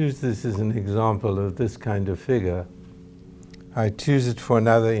 I choose this as an example of this kind of figure. I choose it for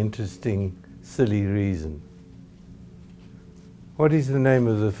another interesting, silly reason. What is the name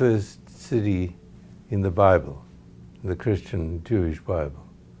of the first city in the Bible, the Christian Jewish Bible?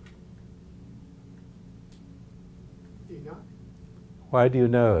 Enoch? Why do you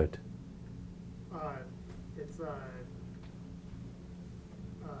know it? It's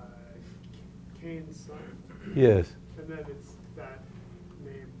Cain's son. Yes. And then it's that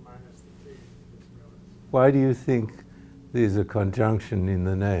name minus the T. Why do you think there's a conjunction in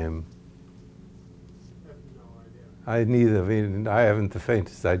the name? I have no idea. I haven't the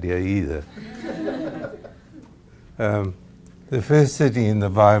faintest idea either. The first city in the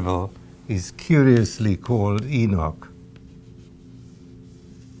Bible is curiously called Enoch.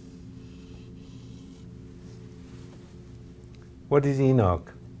 What is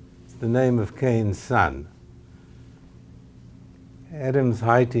Enoch? It's the name of Cain's son. Adam's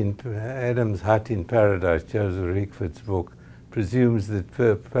hut in Paradise, Joseph Rickford's book, presumes that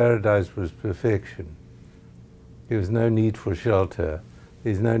paradise was perfection. There was no need for shelter.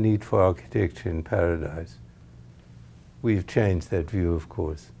 There's no need for architecture in paradise. We've changed that view, of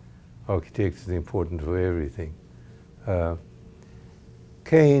course. Architecture is important for everything.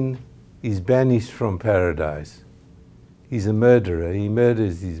 Cain is banished from paradise. He's a murderer. He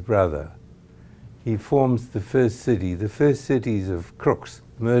murders his brother. He forms the first city. The first cities of crooks,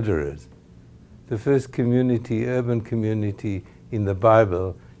 murderers. The first community, urban community in the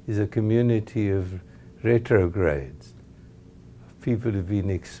Bible is a community of retrogrades, of people who've been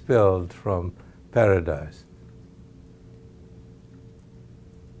expelled from paradise.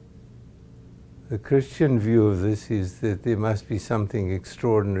 The Christian view of this is that there must be something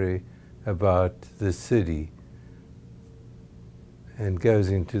extraordinary about the city, and goes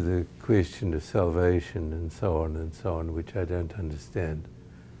into the question of salvation and so on, which I don't understand.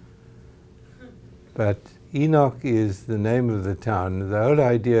 But Enoch is the name of the town. The whole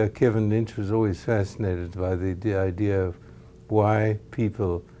idea, Kevin Lynch was always fascinated by the idea of why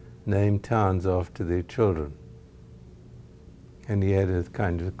people name towns after their children. And he had a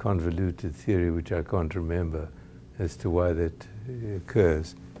kind of convoluted theory, which I can't remember, as to why that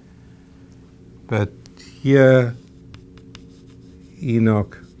occurs. But here,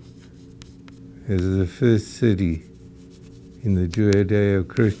 Enoch is the first city in the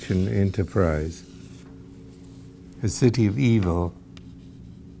Judeo-Christian enterprise, a city of evil,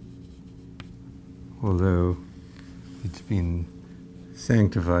 although it's been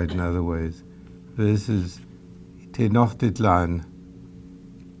sanctified in other ways, versus Tenochtitlan,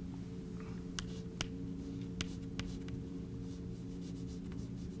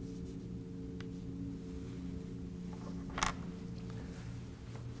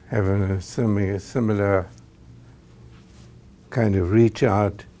 having a similar kind of reach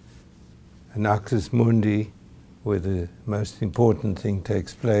out, an axis mundi, where the most important thing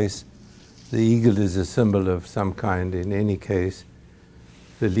takes place. The eagle is a symbol of some kind in any case.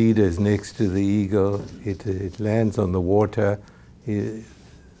 The leader is next to the eagle. It lands on the water. The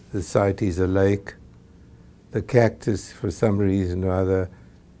site is a lake. The cactus, for some reason or other,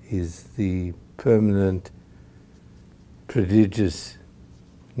 is the permanent, prodigious,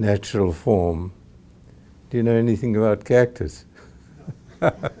 natural form. Do you know anything about cactus?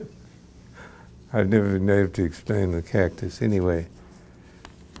 I've never been able to explain the cactus. Anyway,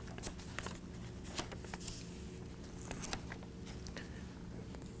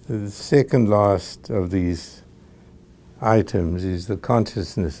 the second last of these items is the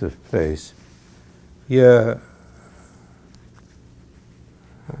consciousness of place. Here,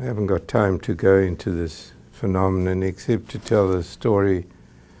 I haven't got time to go into this phenomenon except to tell the story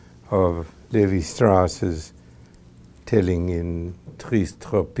of Lévi-Strauss's telling in Tristes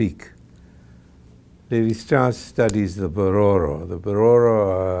Tropiques. Lévi-Strauss studies the Bororo. The Bororo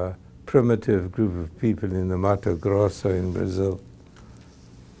are a primitive group of people in the Mato Grosso in Brazil.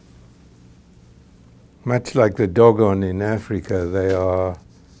 Much like the Dogon in Africa, they are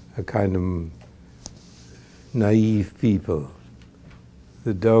a kind of naive people.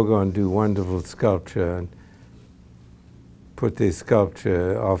 The Dogon do wonderful sculpture and put their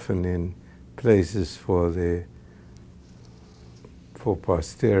sculpture often in places for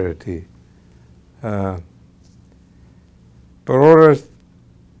posterity. Bororo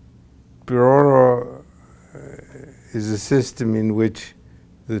is a system in which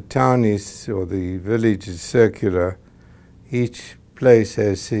the town is, or the village is circular. Each place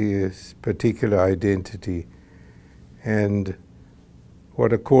has a particular identity. And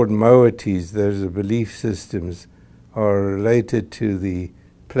what are called moieties, those are belief systems, are related to the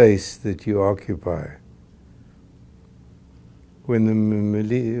place that you occupy. When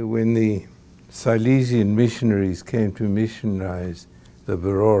the Silesian missionaries came to missionize the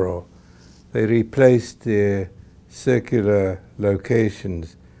Bororo, they replaced their circular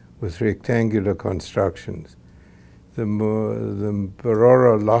locations with rectangular constructions. The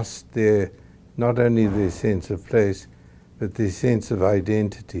Bororo lost not only their sense of place, but their sense of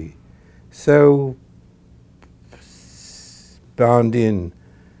identity. So bound in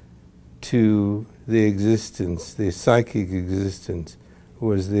to their existence, their psychic existence,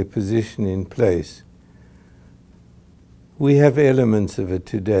 was their position in place. We have elements of it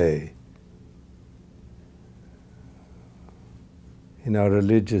today in our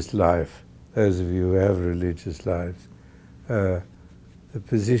religious life, those of you who have religious lives. The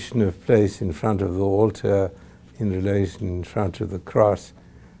position of place in front of the altar, in relation in front of the cross,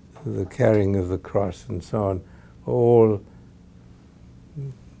 the carrying of the cross and so on, all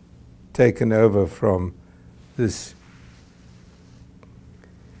taken over from this.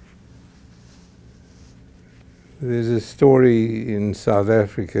 There's a story in South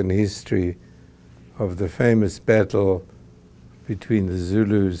African history of the famous battle between the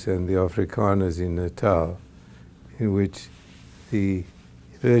Zulus and the Afrikaners in Natal, in which the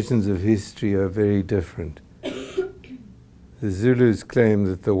versions of history are very different. The Zulus claim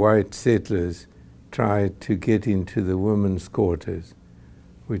that the white settlers tried to get into the women's quarters,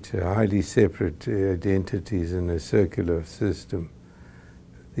 which are highly separate identities in a circular system.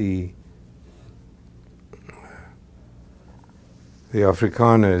 The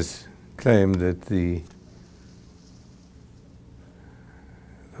Afrikaners claim that the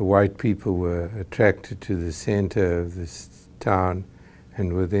white people were attracted to the center of this town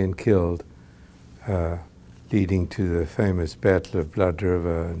and were then killed, leading to the famous Battle of Blood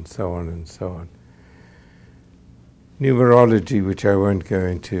River and so on and so on. Numerology, which I won't go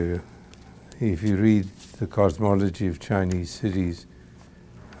into, if you read the cosmology of Chinese cities,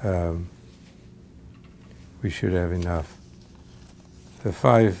 we should have enough.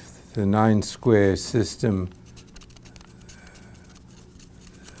 The 9 square system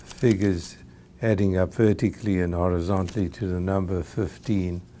figures adding up vertically and horizontally to the number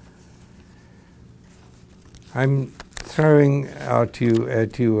 15. I'm throwing at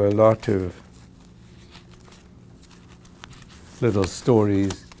you a lot of little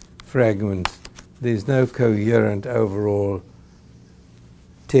stories, fragments. There's no coherent overall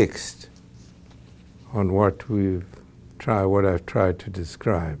text on what I've tried to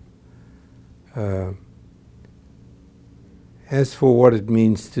describe. As for what it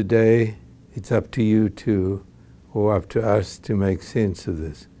means today, it's up to you or up to us to make sense of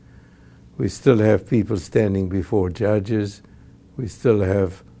this. We still have people standing before judges. We still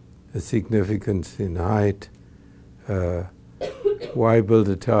have a significance in height. Why build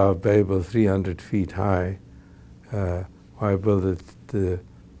a Tower of Babel 300 feet high? Why build the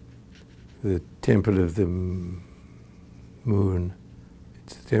Temple of the Moon?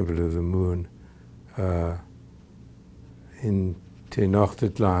 It's the Temple of the Moon in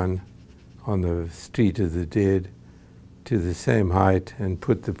Tenochtitlan on the Street of the Dead to the same height and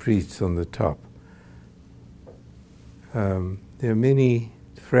put the priests on the top. There are many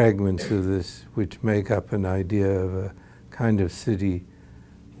fragments of this which make up an idea of a kind of city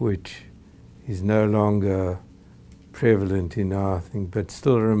which is no longer prevalent in our thing, but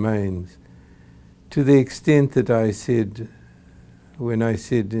still remains. To the extent that I said, when I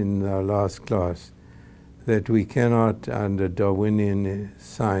said in our last class, that we cannot, under Darwinian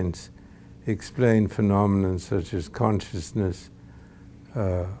science, explain phenomena such as consciousness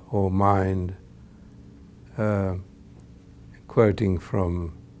or mind, quoting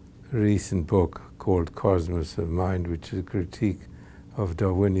from a recent book called Cosmos of Mind, which is a critique of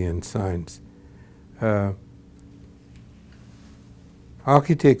Darwinian science.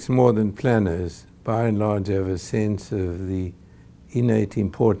 Architects more than planners, by and large, have a sense of the innate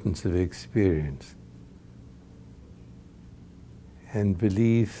importance of experience and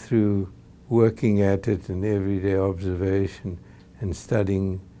believe through working at it and everyday observation and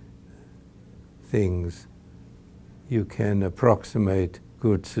studying things, you can approximate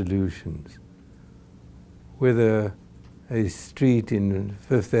good solutions. Whether a street in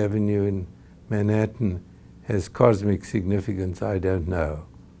Fifth Avenue in Manhattan has cosmic significance, I don't know.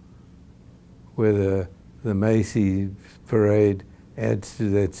 Whether the Macy's parade adds to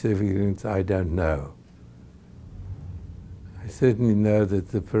that significance, I don't know. I certainly know that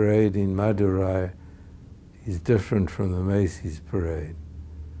the parade in Madurai is different from the Macy's parade.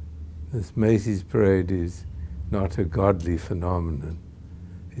 This Macy's parade is not a godly phenomenon.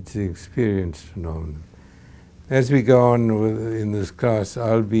 It's an experienced phenomenon. As we go on in this class,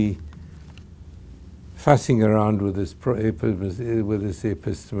 I'll be fussing around with this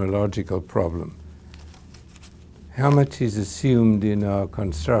epistemological problem. How much is assumed in our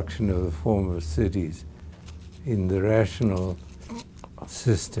construction of the form of cities, in the rational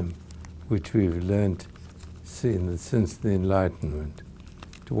system which we've learnt since the Enlightenment?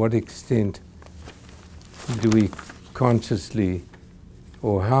 To what extent do we consciously,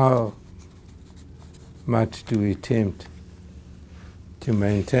 or how much do we attempt to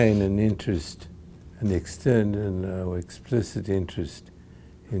maintain an interest, an external or explicit interest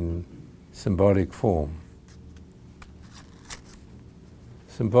in symbolic form?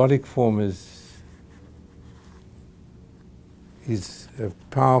 Symbolic form is a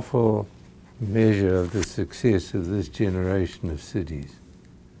powerful measure of the success of this generation of cities.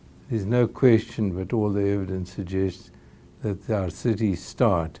 There's no question, but all the evidence suggests that our cities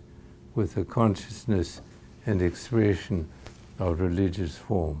start with a consciousness and expression of religious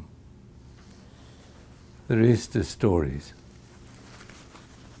form. The rest are stories.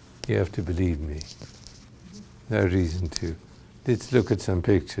 You have to believe me. No reason to. Let's look at some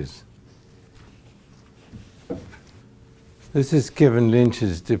pictures. This is Kevin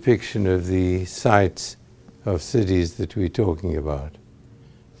Lynch's depiction of the sites of cities that we're talking about.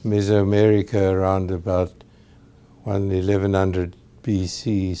 Mesoamerica around about 1100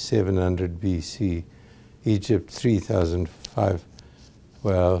 BC, 700 BC. Egypt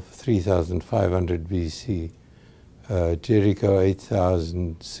 3,500 BC. Jericho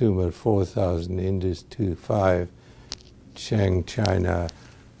 8,000, Sumer 4,000, Indus 2,500, Shang, China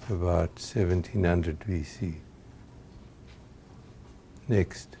about 1700 BC.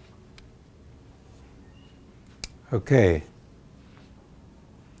 Next. Okay.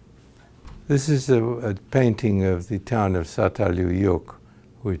 This is a painting of the town of Sataluyuk,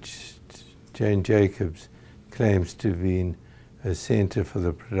 which Jane Jacobs claims to have been a center for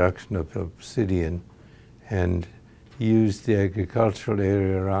the production of obsidian, and used the agricultural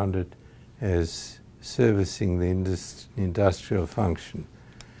area around it as servicing the industrial function.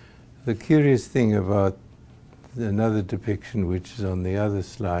 The curious thing about another depiction, which is on the other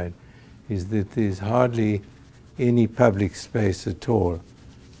slide, is that there's hardly any public space at all.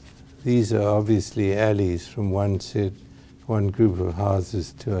 These are obviously alleys from one group of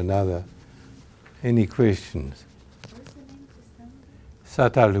houses to another. Any questions? What's the name of this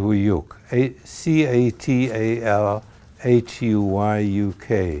town? Catalhuyuk,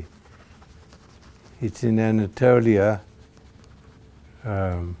 Catalhuyuk. It's in Anatolia.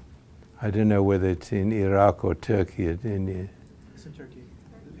 I don't know whether it's in Iraq or Turkey. It's in Turkey.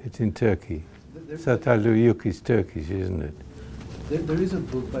 It's in Turkey. There's Catalhuyuk is Turkish, isn't it? there is a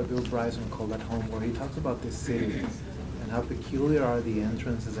book by Bill Bryson called At Home where he talks about this city and how peculiar are the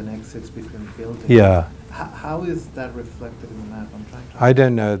entrances and exits between buildings. Yeah. How is that reflected in the map? I'm trying to... I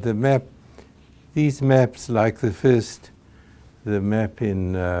don't know. The map, these maps, like the map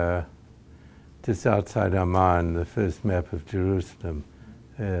in just outside Amman, the first map of Jerusalem,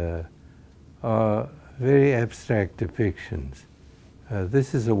 are very abstract depictions.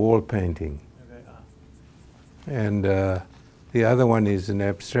 This is a wall painting. Okay. And the other one is an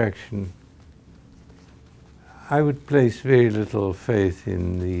abstraction. I would place very little faith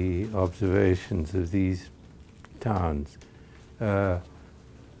in the observations of these towns.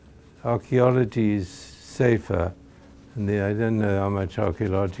 Archaeology is safer, and I don't know how much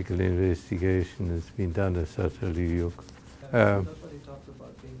archaeological investigation has been done at Catalhuyuk. That's what he talks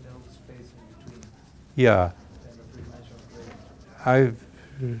about, being no space in between. Yeah. And a three-dimensional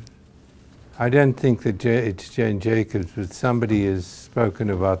grid. I don't think that it's Jane Jacobs, but somebody has spoken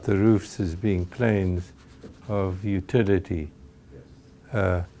about the roofs as being planes of utility.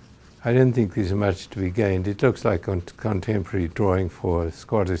 Yes. I don't think there's much to be gained. It looks like a contemporary drawing for a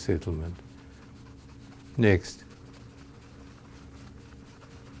squatter settlement. Next.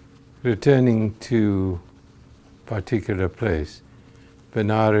 Returning to particular place.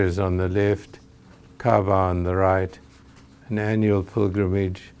 Beinart is on the left, Kaaba on the right, an annual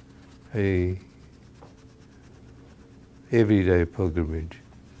pilgrimage, a everyday pilgrimage.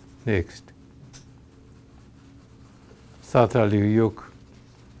 Next. Catalhuyuk.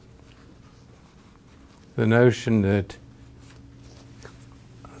 The notion that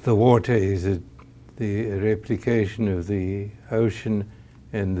the water is the replication of the ocean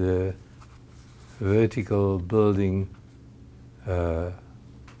and the vertical building, the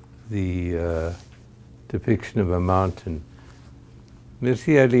depiction of a mountain.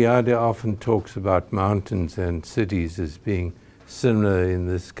 Eliade often talks about mountains and cities as being similar in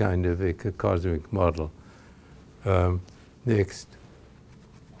this kind of ecocosmic model. Next.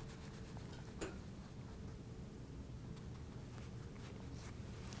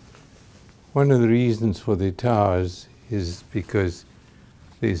 One of the reasons for the towers is because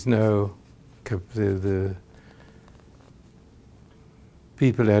there's no, the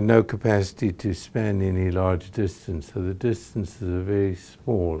people had no capacity to span any large distance, so the distances are very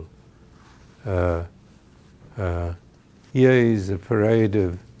small. Here is a parade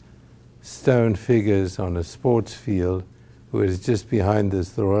of stone figures on a sports field, whereas just behind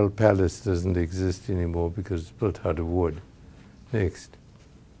this the Royal Palace doesn't exist anymore because it's built out of wood. Next.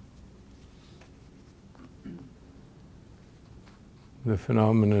 The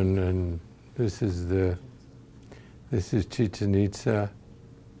phenomenon, and this is Chichen Itza.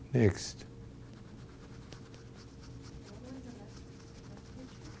 Next.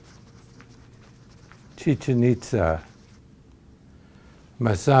 Chichen Itza.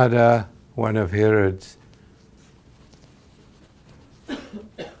 Masada, one of Herod's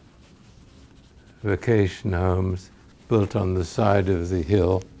vacation homes, built on the side of the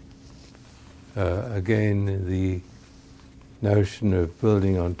hill. Again, the notion of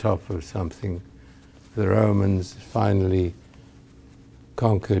building on top of something. The Romans finally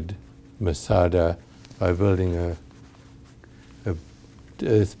conquered Masada by building a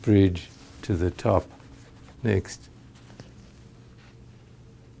earth bridge to the top. Next.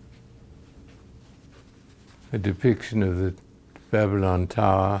 A depiction of the Babylon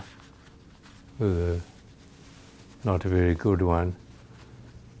Tower, with not a very good one.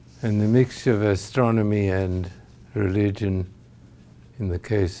 And the mixture of astronomy and religion, in the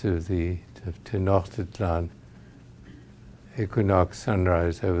case of the Tenochtitlan, equinox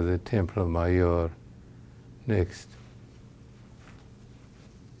sunrise over the Temple Mayor. Next.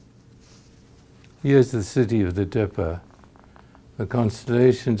 Here's the city of the Dipper. The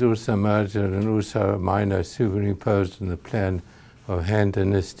constellations Ursa Major and Ursa Minor superimposed in the plan of Han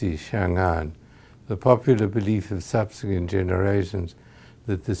Dynasty Chang'an. The popular belief of subsequent generations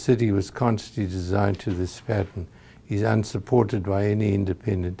that the city was consciously designed to this pattern is unsupported by any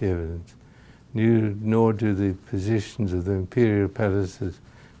independent evidence, nor do the positions of the imperial palaces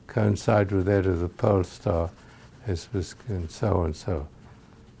coincide with that of the pole star, as was and so and so.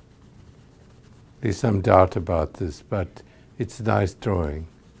 There's some doubt about this, but it's a nice drawing.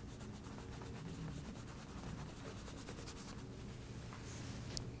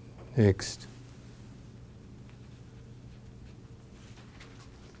 Next.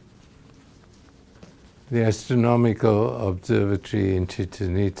 The Astronomical Observatory in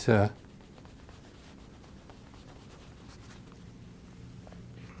Chichen Itza.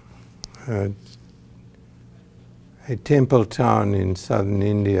 A temple town in southern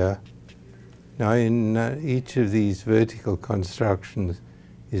India. Now, in each of these vertical constructions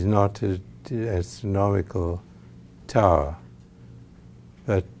is not an astronomical tower,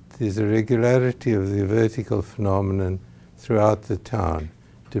 but there's a regularity of the vertical phenomenon throughout the town,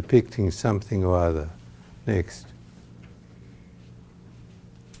 depicting something or other. Next.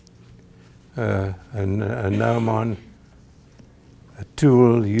 A gnomon, a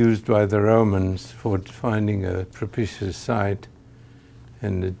tool used by the Romans for finding a propitious site,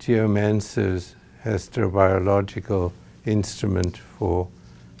 and the geomancer's astrobiological instrument for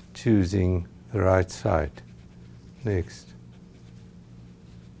choosing the right site. Next.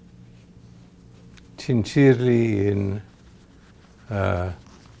 Chinchirli in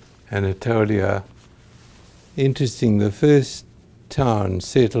Anatolia. Interesting, the first town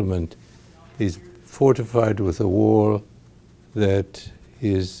settlement is fortified with a wall that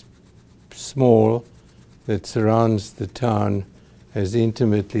is small, that surrounds the town as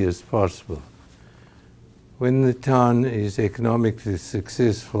intimately as possible. When the town is economically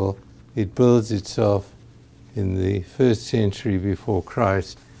successful, it builds itself, in the 1st century before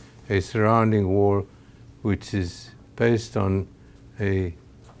Christ, a surrounding wall which is based on a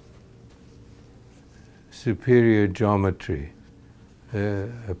superior geometry,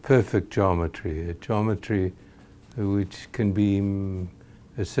 a perfect geometry, a geometry which can be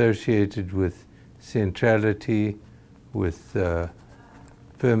associated with centrality, with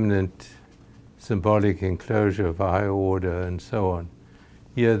permanent symbolic enclosure of high order, and so on.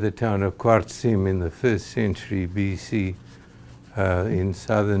 Here, the town of Quartzim in the 1st century BC in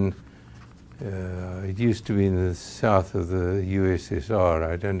southern, it used to be in the south of the USSR,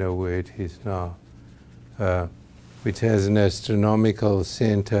 I don't know where it is now, which has an astronomical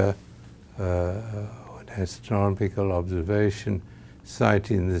center, an astronomical observation site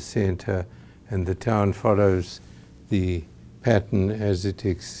in the center, and the town follows the pattern as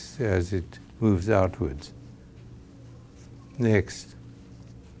it moves outwards. Next.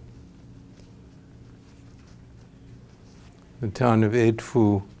 The town of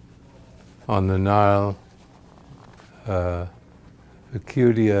Edfu on the Nile,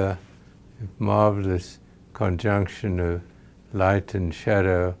 peculiar, marvelous conjunction of light and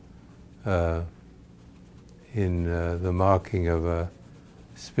shadow in the marking of a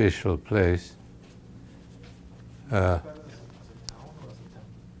special place.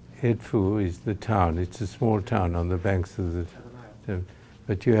 Edfu is the town. It's a small town on the banks of the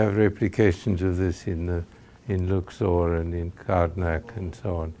but you have replications of this in Luxor and in Karnak and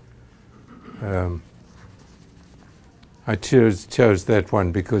so on. I chose that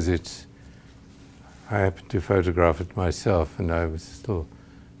one because I happened to photograph it myself, and I was still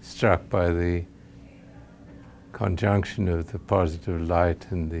struck by the conjunction of the positive light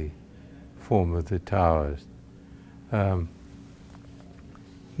and the form of the towers.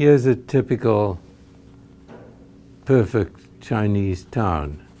 Here's a typical perfect Chinese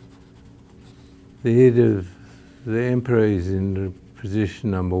town. The head of the emperor is in position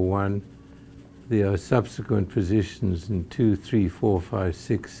number 1. There are subsequent positions in 2, 3, 4, 5,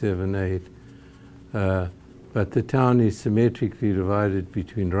 6, 7, 8. But the town is symmetrically divided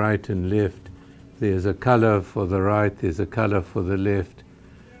between right and left. There's a color for the right, there's a color for the left.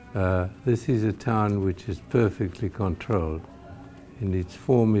 This is a town which is perfectly controlled. And its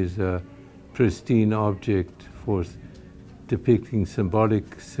form is a pristine object for depicting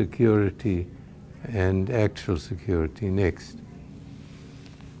symbolic security and actual security. Next.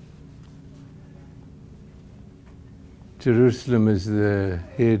 Jerusalem is the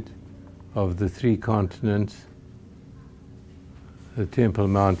head of the 3 continents. The Temple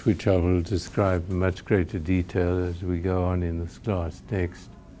Mount, which I will describe in much greater detail as we go on in this class. Next.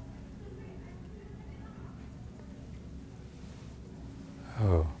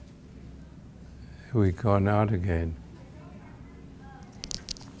 Oh, we've gone out again.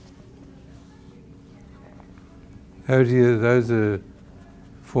 Those are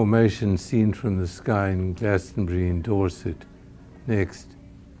formations seen from the sky in Glastonbury in Dorset. Next.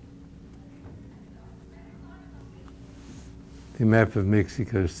 The map of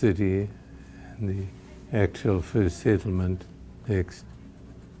Mexico City and the actual first settlement. Next.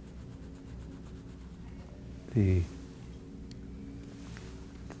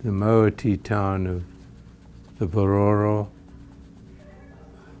 the moiety town of the Bororo,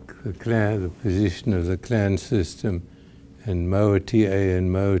 the position of the clan system, and moiety A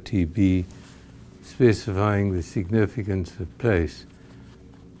and moiety B, specifying the significance of place.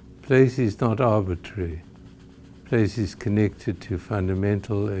 Place is not arbitrary. Place is connected to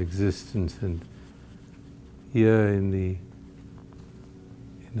fundamental existence, and here in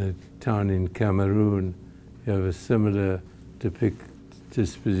a town in Cameroon, you have a similar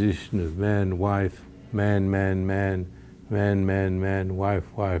disposition of man, wife, man, man, man, man, man, man, wife,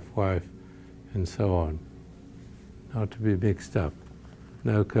 wife, wife, and so on. Not to be mixed up.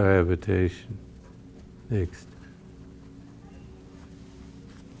 No cohabitation. Next.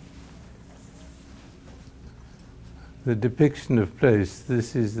 The depiction of place.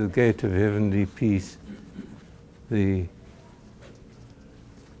 This is the gate of heavenly peace, the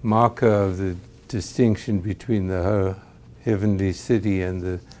marker of the distinction between the heavenly city and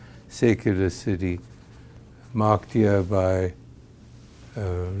the secular city, marked here by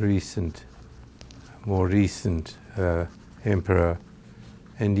a more recent emperor.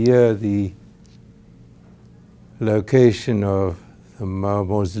 And here the location of the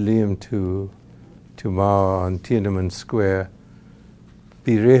mausoleum to Mao on Tiananmen Square,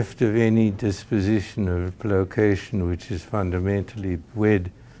 bereft of any disposition of location which is fundamentally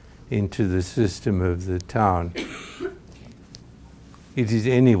wed into the system of the town. It is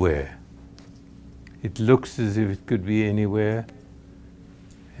anywhere. It looks as if it could be anywhere,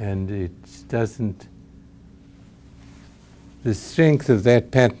 and it doesn't. The strength of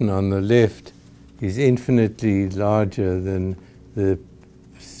that pattern on the left is infinitely larger than the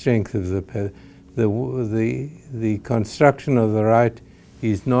strength of the construction of the right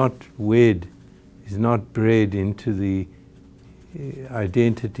is not wed, is not bred into the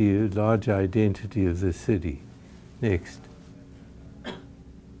identity, large identity of the city. Next.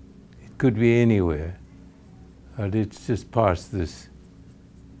 It could be anywhere, but it's just past this.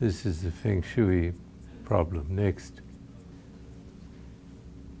 This is the feng shui problem. Next.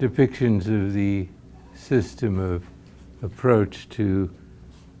 Depictions of the system of approach to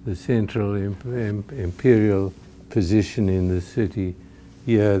the central imperial position in the city.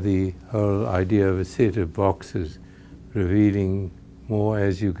 Here the whole idea of a set of boxes, revealing more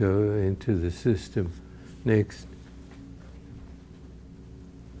as you go into the system. Next.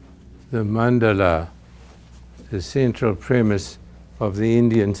 The mandala, the central premise of the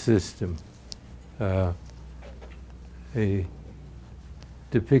Indian system. A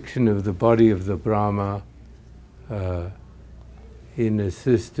depiction of the body of the Brahma in a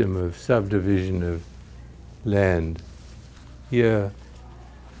system of subdivision of land. Here,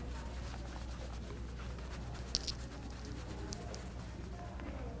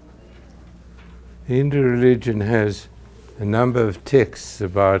 the Hindu religion has a number of texts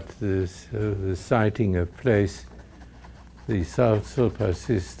about this, the sighting of place. The Salpa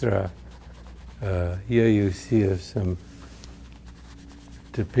Sistra. Here you see some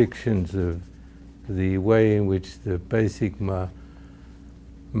depictions of the way in which the basic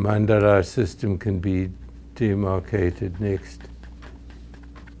mandala system can be demarcated. Next.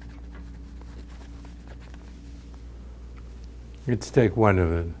 Let's take one of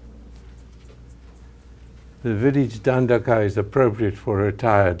them. The village dandaka is appropriate for a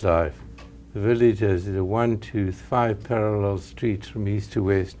retired life. The village has 1 to 5 parallel streets from east to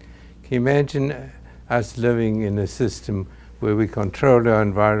west. Can you imagine us living in a system where we control our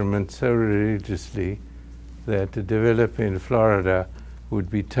environment so religiously that a developer in Florida would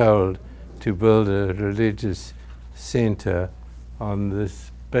be told to build a religious center on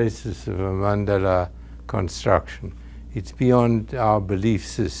this basis of a mandala construction? It's beyond our belief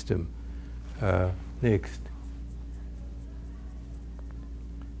system. Next.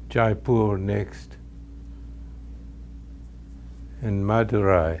 Jaipur next. And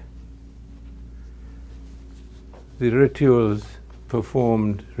Madurai. The rituals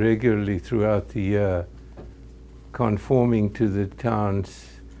performed regularly throughout the year, conforming to the town's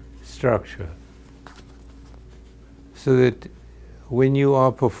structure. So that when you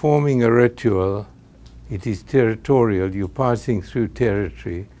are performing a ritual, it is territorial, you're passing through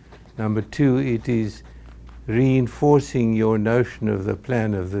territory. Number 2, it is reinforcing your notion of the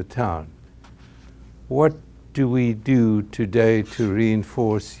plan of the town. What do we do today to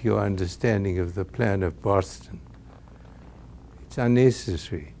reinforce your understanding of the plan of Boston? It's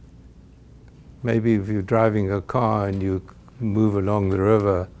unnecessary. Maybe if you're driving a car and you move along the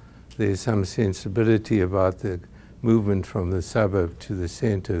river, there's some sensibility about the movement from the suburb to the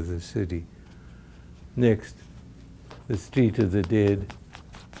center of the city. Next, the Street of the Dead.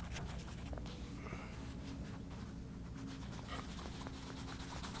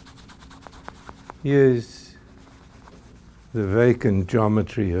 Here's the vacant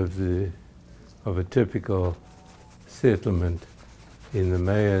geometry of a typical settlement in the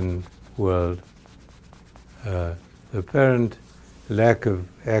Mayan world. The apparent lack of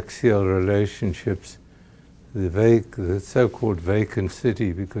axial relationships, the so-called vacant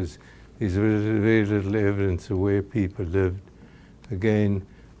city, because there's very little evidence of where people lived. Again,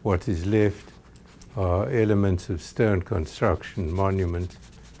 what is left are elements of stone construction, monuments.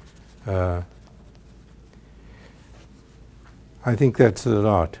 I think that's a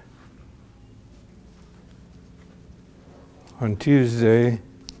lot. On Tuesday,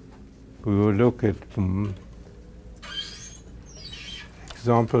 we will look at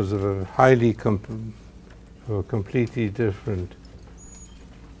examples of a completely different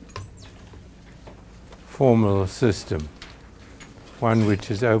formal system. One which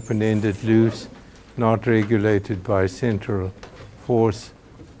is open-ended, loose, not regulated by central force.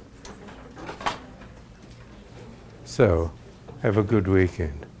 So, have a good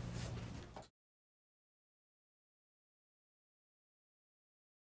weekend.